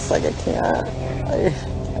 and I'm just like, I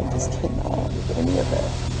just cannot do any of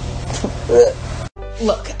it.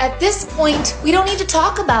 Look, at this point, we don't need to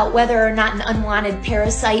talk about whether or not an unwanted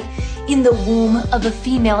parasite in the womb of a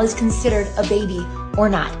female is considered a baby or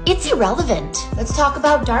not. It's irrelevant. Let's talk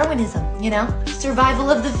about Darwinism, survival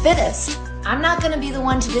of the fittest. I'm not gonna be the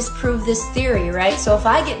one to disprove this theory, right? So if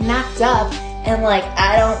I get knocked up and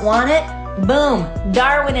I don't want it, boom,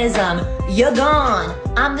 Darwinism, you're gone.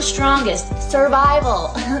 I'm the strongest.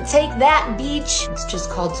 Survival. Take that, beach. It's just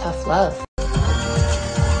called tough love.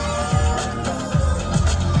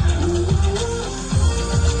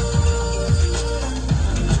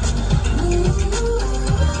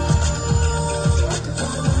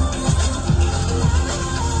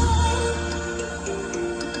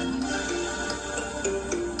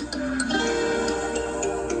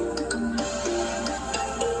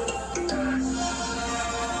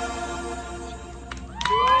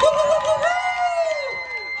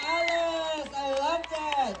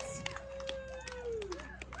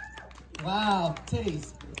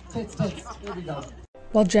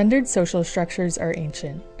 While gendered social structures are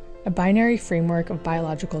ancient, a binary framework of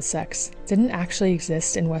biological sex didn't actually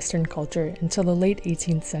exist in Western culture until the late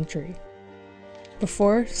 18th century.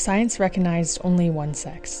 Before, science recognized only one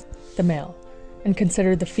sex, the male, and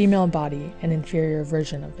considered the female body an inferior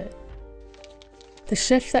version of it. The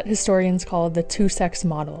shift that historians call the two-sex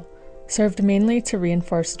model served mainly to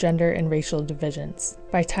reinforce gender and racial divisions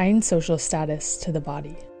by tying social status to the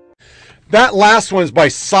body. That last one is by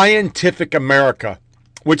Scientific America,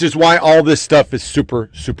 which is why all this stuff is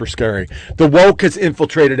super, super scary. The woke has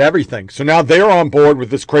infiltrated everything. So now they're on board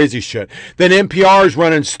with this crazy shit. Then NPR is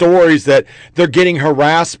running stories that they're getting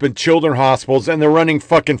harassed in children's hospitals, and they're running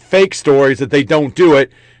fucking fake stories that they don't do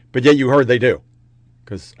it, but yet you heard they do.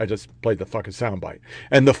 Because I just played the fucking soundbite.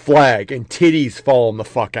 And the flag, and titties falling the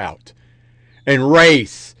fuck out. And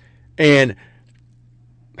race, and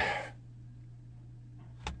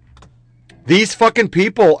these fucking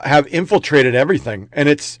people have infiltrated everything, and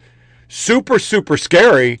it's super, super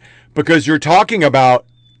scary because you're talking about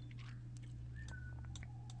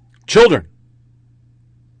children.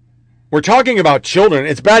 We're talking about children.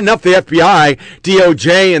 It's bad enough the FBI,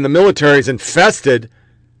 DOJ, and the military is infested.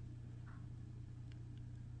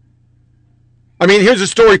 I mean, here's a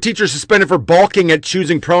story. Teacher suspended for balking at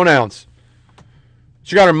choosing pronouns.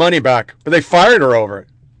 She got her money back, but they fired her over it.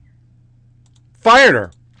 Fired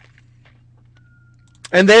her.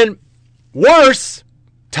 And then, worse,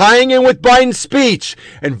 tying in with Biden's speech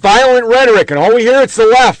and violent rhetoric, and all we hear it's the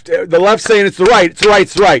left. The left saying it's the right, it's the right,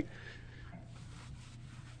 it's the right.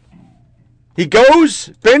 He goes,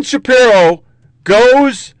 Ben Shapiro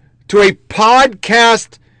goes to a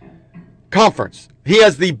podcast conference. He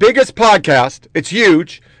has the biggest podcast. It's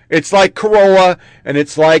huge. It's like Corolla, and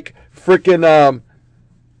it's like freaking,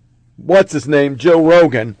 what's his name, Joe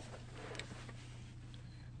Rogan.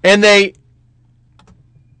 And they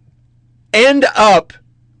end up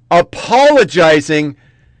apologizing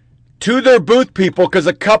to their booth people because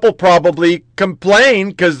a couple probably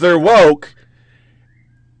complained because they're woke,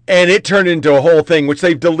 and it turned into a whole thing, which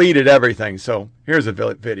they've deleted everything. So here's a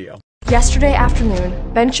video. Yesterday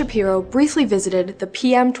afternoon, Ben Shapiro briefly visited the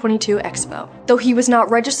PM22 Expo. Though he was not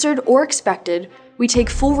registered or expected, we take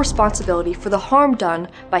full responsibility for the harm done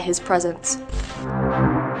by his presence.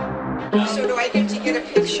 So do I get to get a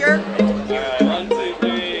picture? 1, 2,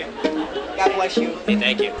 3. God bless you. Hey,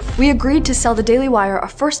 thank you. We agreed to sell the Daily Wire a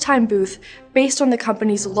first-time booth based on the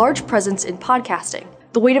company's large presence in podcasting.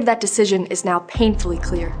 The weight of that decision is now painfully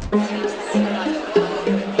clear. All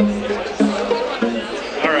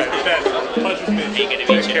right, Ben. Pleasure to meet you. Good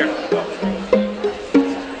to meet you.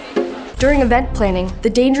 During event planning, the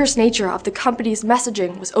dangerous nature of the company's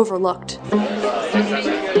messaging was overlooked. I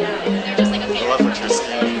love what you're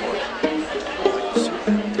saying.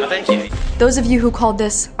 No, thank you. Those of you who called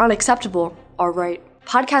this unacceptable are right.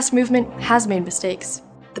 Podcast movement has made mistakes.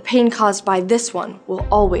 The pain caused by this one will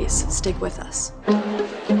always stick with us.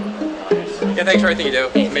 Yeah, thanks for everything you do.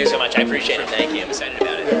 Thank you so much. I appreciate it. Thank you. I'm excited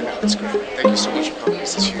about it. Yeah, no, it's great. Thank you so much for coming.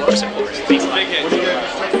 This is huge. Of course. Thanks a lot.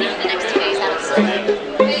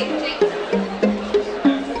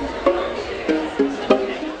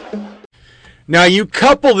 Now you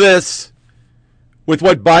couple this with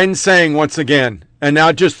what Biden's saying once again, and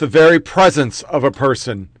now just the very presence of a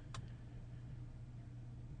person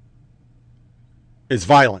is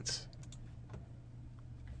violence.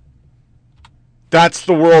 That's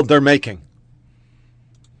the world they're making.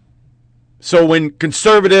 So when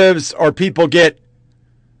conservatives or people get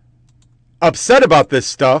upset about this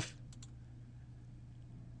stuff,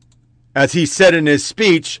 as he said in his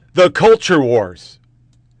speech, the culture wars.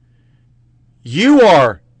 You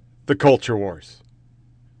are the culture wars.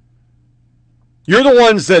 You're the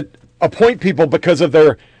ones that appoint people because of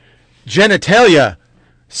their genitalia,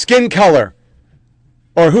 skin color,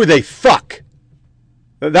 or who they fuck.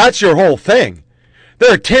 That's your whole thing.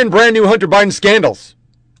 There are 10 brand new Hunter Biden scandals.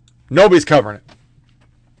 Nobody's covering it.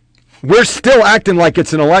 We're still acting like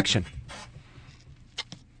it's an election.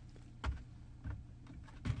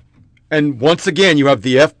 And once again, you have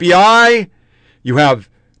the FBI, you have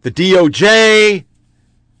the DOJ.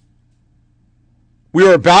 We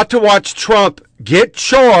are about to watch Trump get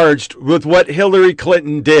charged with what Hillary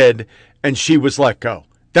Clinton did, and she was let go.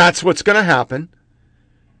 That's what's going to happen.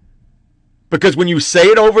 Because when you say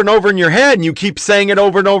it over and over in your head, and you keep saying it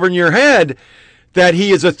over and over in your head, that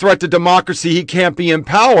he is a threat to democracy, he can't be in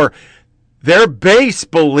power, their base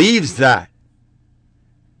believes that.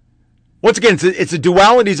 Once again, it's the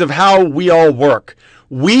dualities of how we all work.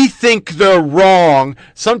 We think they're wrong.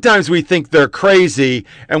 Sometimes we think they're crazy,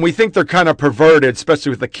 and we think they're kind of perverted, especially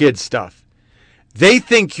with the kid stuff. They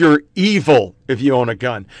think you're evil if you own a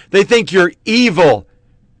gun. They think you're evil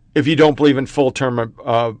if you don't believe in full-term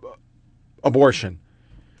abortion.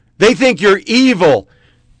 They think you're evil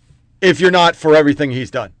if you're not for everything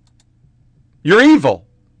he's done. You're evil.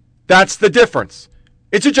 That's the difference.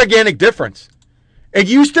 It's a gigantic difference. It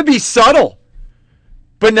used to be subtle,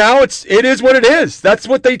 but now it is what it is. That's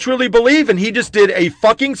what they truly believe, and he just did a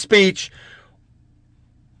fucking speech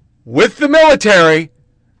with the military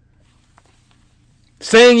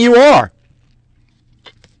saying you are.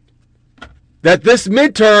 That this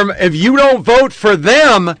midterm, if you don't vote for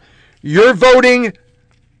them, you're voting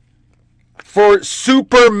for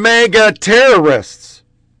super mega terrorists.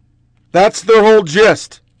 That's their whole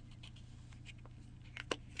gist.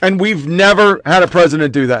 And we've never had a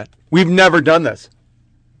president do that. We've never done this.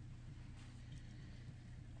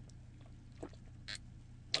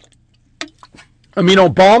 I mean,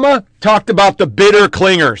 Obama talked about the bitter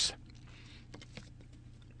clingers.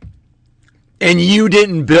 And you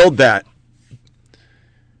didn't build that.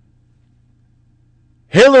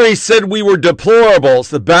 Hillary said we were deplorables,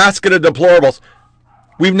 the basket of deplorables.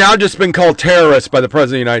 We've now just been called terrorists by the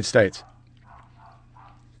President of the United States.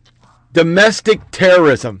 Domestic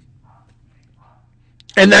terrorism.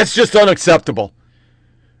 And that's just unacceptable.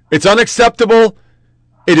 It's unacceptable.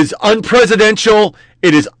 It is unpresidential.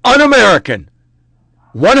 It is un-American.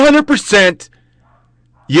 100%.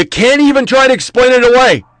 You can't even try to explain it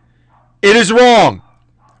away. It is wrong.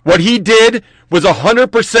 What he did was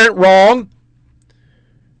 100% wrong.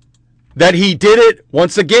 That he did it,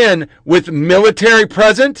 once again, with military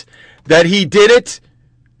present. That he did it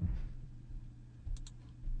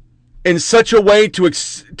in such a way to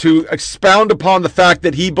expound upon the fact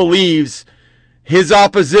that he believes his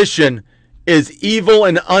opposition is evil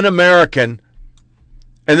and un-American.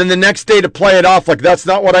 And then the next day to play it off like that's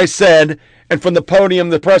not what I said. And from the podium,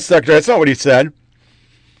 the press secretary, that's not what he said.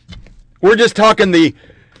 We're just talking the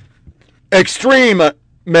extreme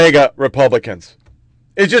mega Republicans.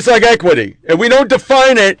 It's just like equity. If we don't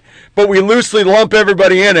define it, but we loosely lump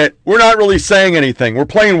everybody in it, we're not really saying anything. We're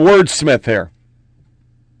playing wordsmith here.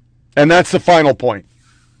 And that's the final point.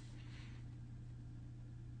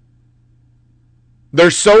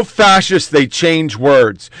 They're so fascist they change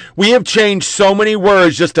words. We have changed so many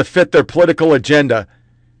words just to fit their political agenda.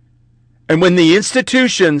 And when the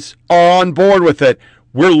institutions are on board with it,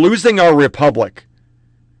 we're losing our republic.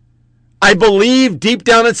 I believe deep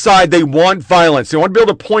down inside they want violence. They want to be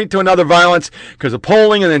able to point to another violence because the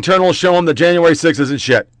polling and the internal will show them that January 6th isn't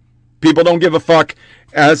shit. People don't give a fuck.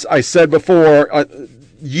 As I said before,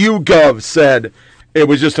 YouGov said it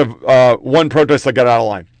was just one protest that got out of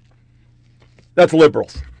line. That's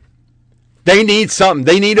liberals. They need something.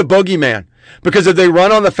 They need a boogeyman. Because if they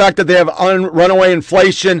run on the fact that they have runaway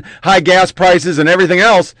inflation, high gas prices, and everything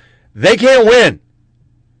else, they can't win.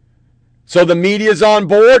 So the media's on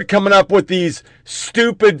board coming up with these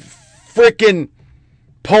stupid freaking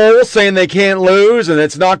polls saying they can't lose and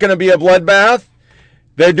it's not going to be a bloodbath.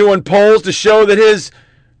 They're doing polls to show that his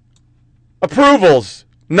approval's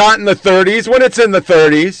not in the 30s when it's in the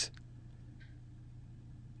 30s.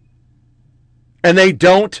 And they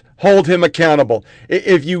don't hold him accountable.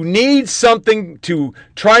 If you need something to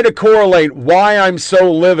try to correlate why I'm so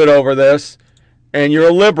livid over this, and you're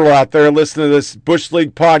a liberal out there listening to this Bush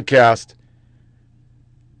League podcast,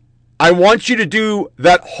 I want you to do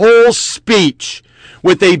that whole speech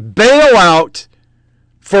with a bailout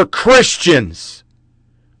for Christians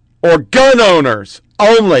or gun owners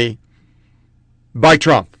only by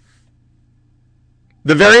Trump.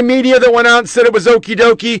 The very media that went out and said it was okie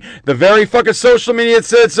dokie, the very fucking social media that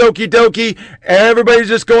said it's okie dokie, everybody's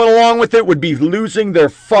just going along with it, would be losing their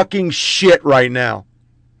fucking shit right now.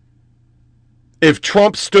 If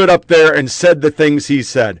Trump stood up there and said the things he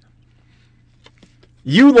said.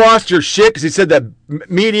 You lost your shit because he said that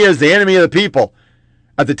media is the enemy of the people.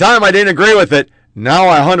 At the time, I didn't agree with it. Now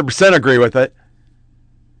I 100% agree with it.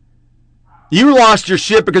 You lost your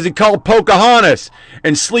shit because he called Pocahontas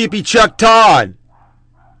and Sleepy Chuck Todd.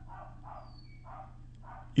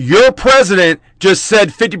 Your president just said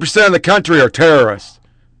 50% of the country are terrorists.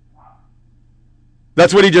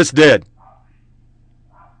 That's what he just did.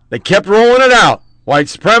 They kept rolling it out. White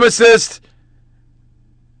supremacist,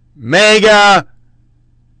 MAGA.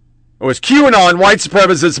 It was QAnon, white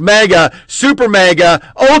supremacist, MAGA, super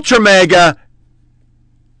MAGA, ultra MAGA,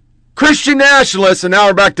 Christian nationalists, and now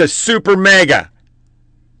we're back to super MAGA.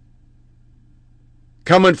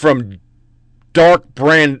 Coming from Doc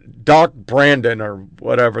Brandon or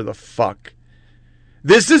whatever the fuck.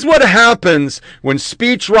 This is what happens when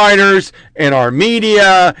speechwriters and our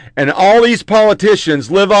media and all these politicians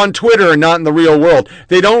live on Twitter and not in the real world.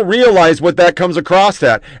 They don't realize what that comes across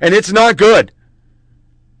at, and it's not good.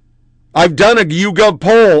 I've done a YouGov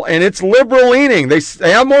poll, and it's liberal leaning. They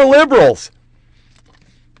have more liberals.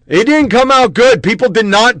 It didn't come out good. People did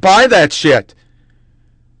not buy that shit.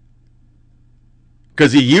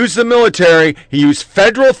 Because he used the military, he used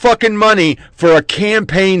federal fucking money for a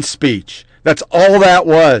campaign speech. That's all that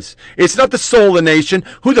was. It's not the soul of the nation.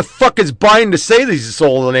 Who the fuck is Biden to say that he's the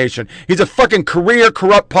soul of the nation? He's a fucking career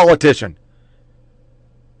corrupt politician.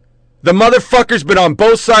 The motherfucker's been on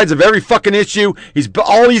both sides of every fucking issue.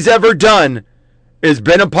 All he's ever done is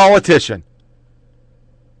been a politician.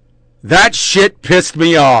 That shit pissed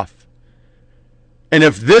me off. And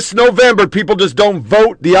if this November people just don't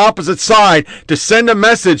vote the opposite side to send a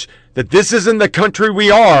message that this isn't the country we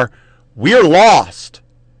are lost.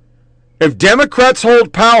 If Democrats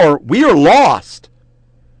hold power, we are lost.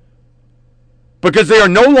 Because they are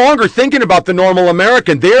no longer thinking about the normal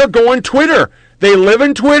American. They are going Twitter. They live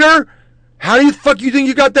in Twitter. How do you fuck you think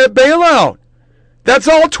you got that bailout? That's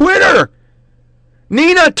all Twitter.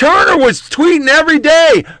 Nina Turner was tweeting every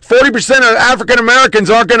day, 40% of African Americans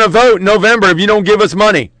aren't going to vote in November if you don't give us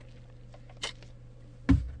money.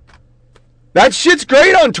 That shit's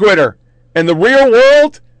great on Twitter. In the real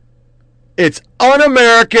world, it's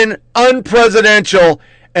un-American, unpresidential,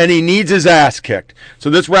 and he needs his ass kicked. So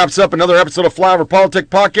this wraps up another episode of Flyover Politics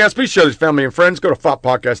Podcast. Please share this with family and friends. Go to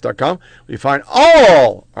foppodcast.com where you find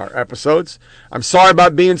all our episodes. I'm sorry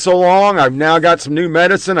about being so long. I've now got some new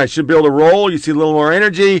medicine. I should be able to roll. You see a little more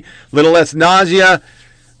energy, a little less nausea.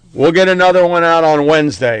 We'll get another one out on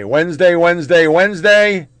Wednesday. Wednesday.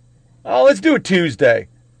 Oh, let's do it Tuesday.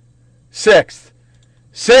 6th,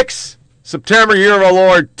 September, year of our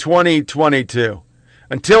Lord, 2022.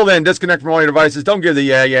 Until then, disconnect from all your devices. Don't give the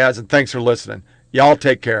yeah-yeahs, and thanks for listening. Y'all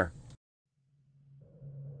take care.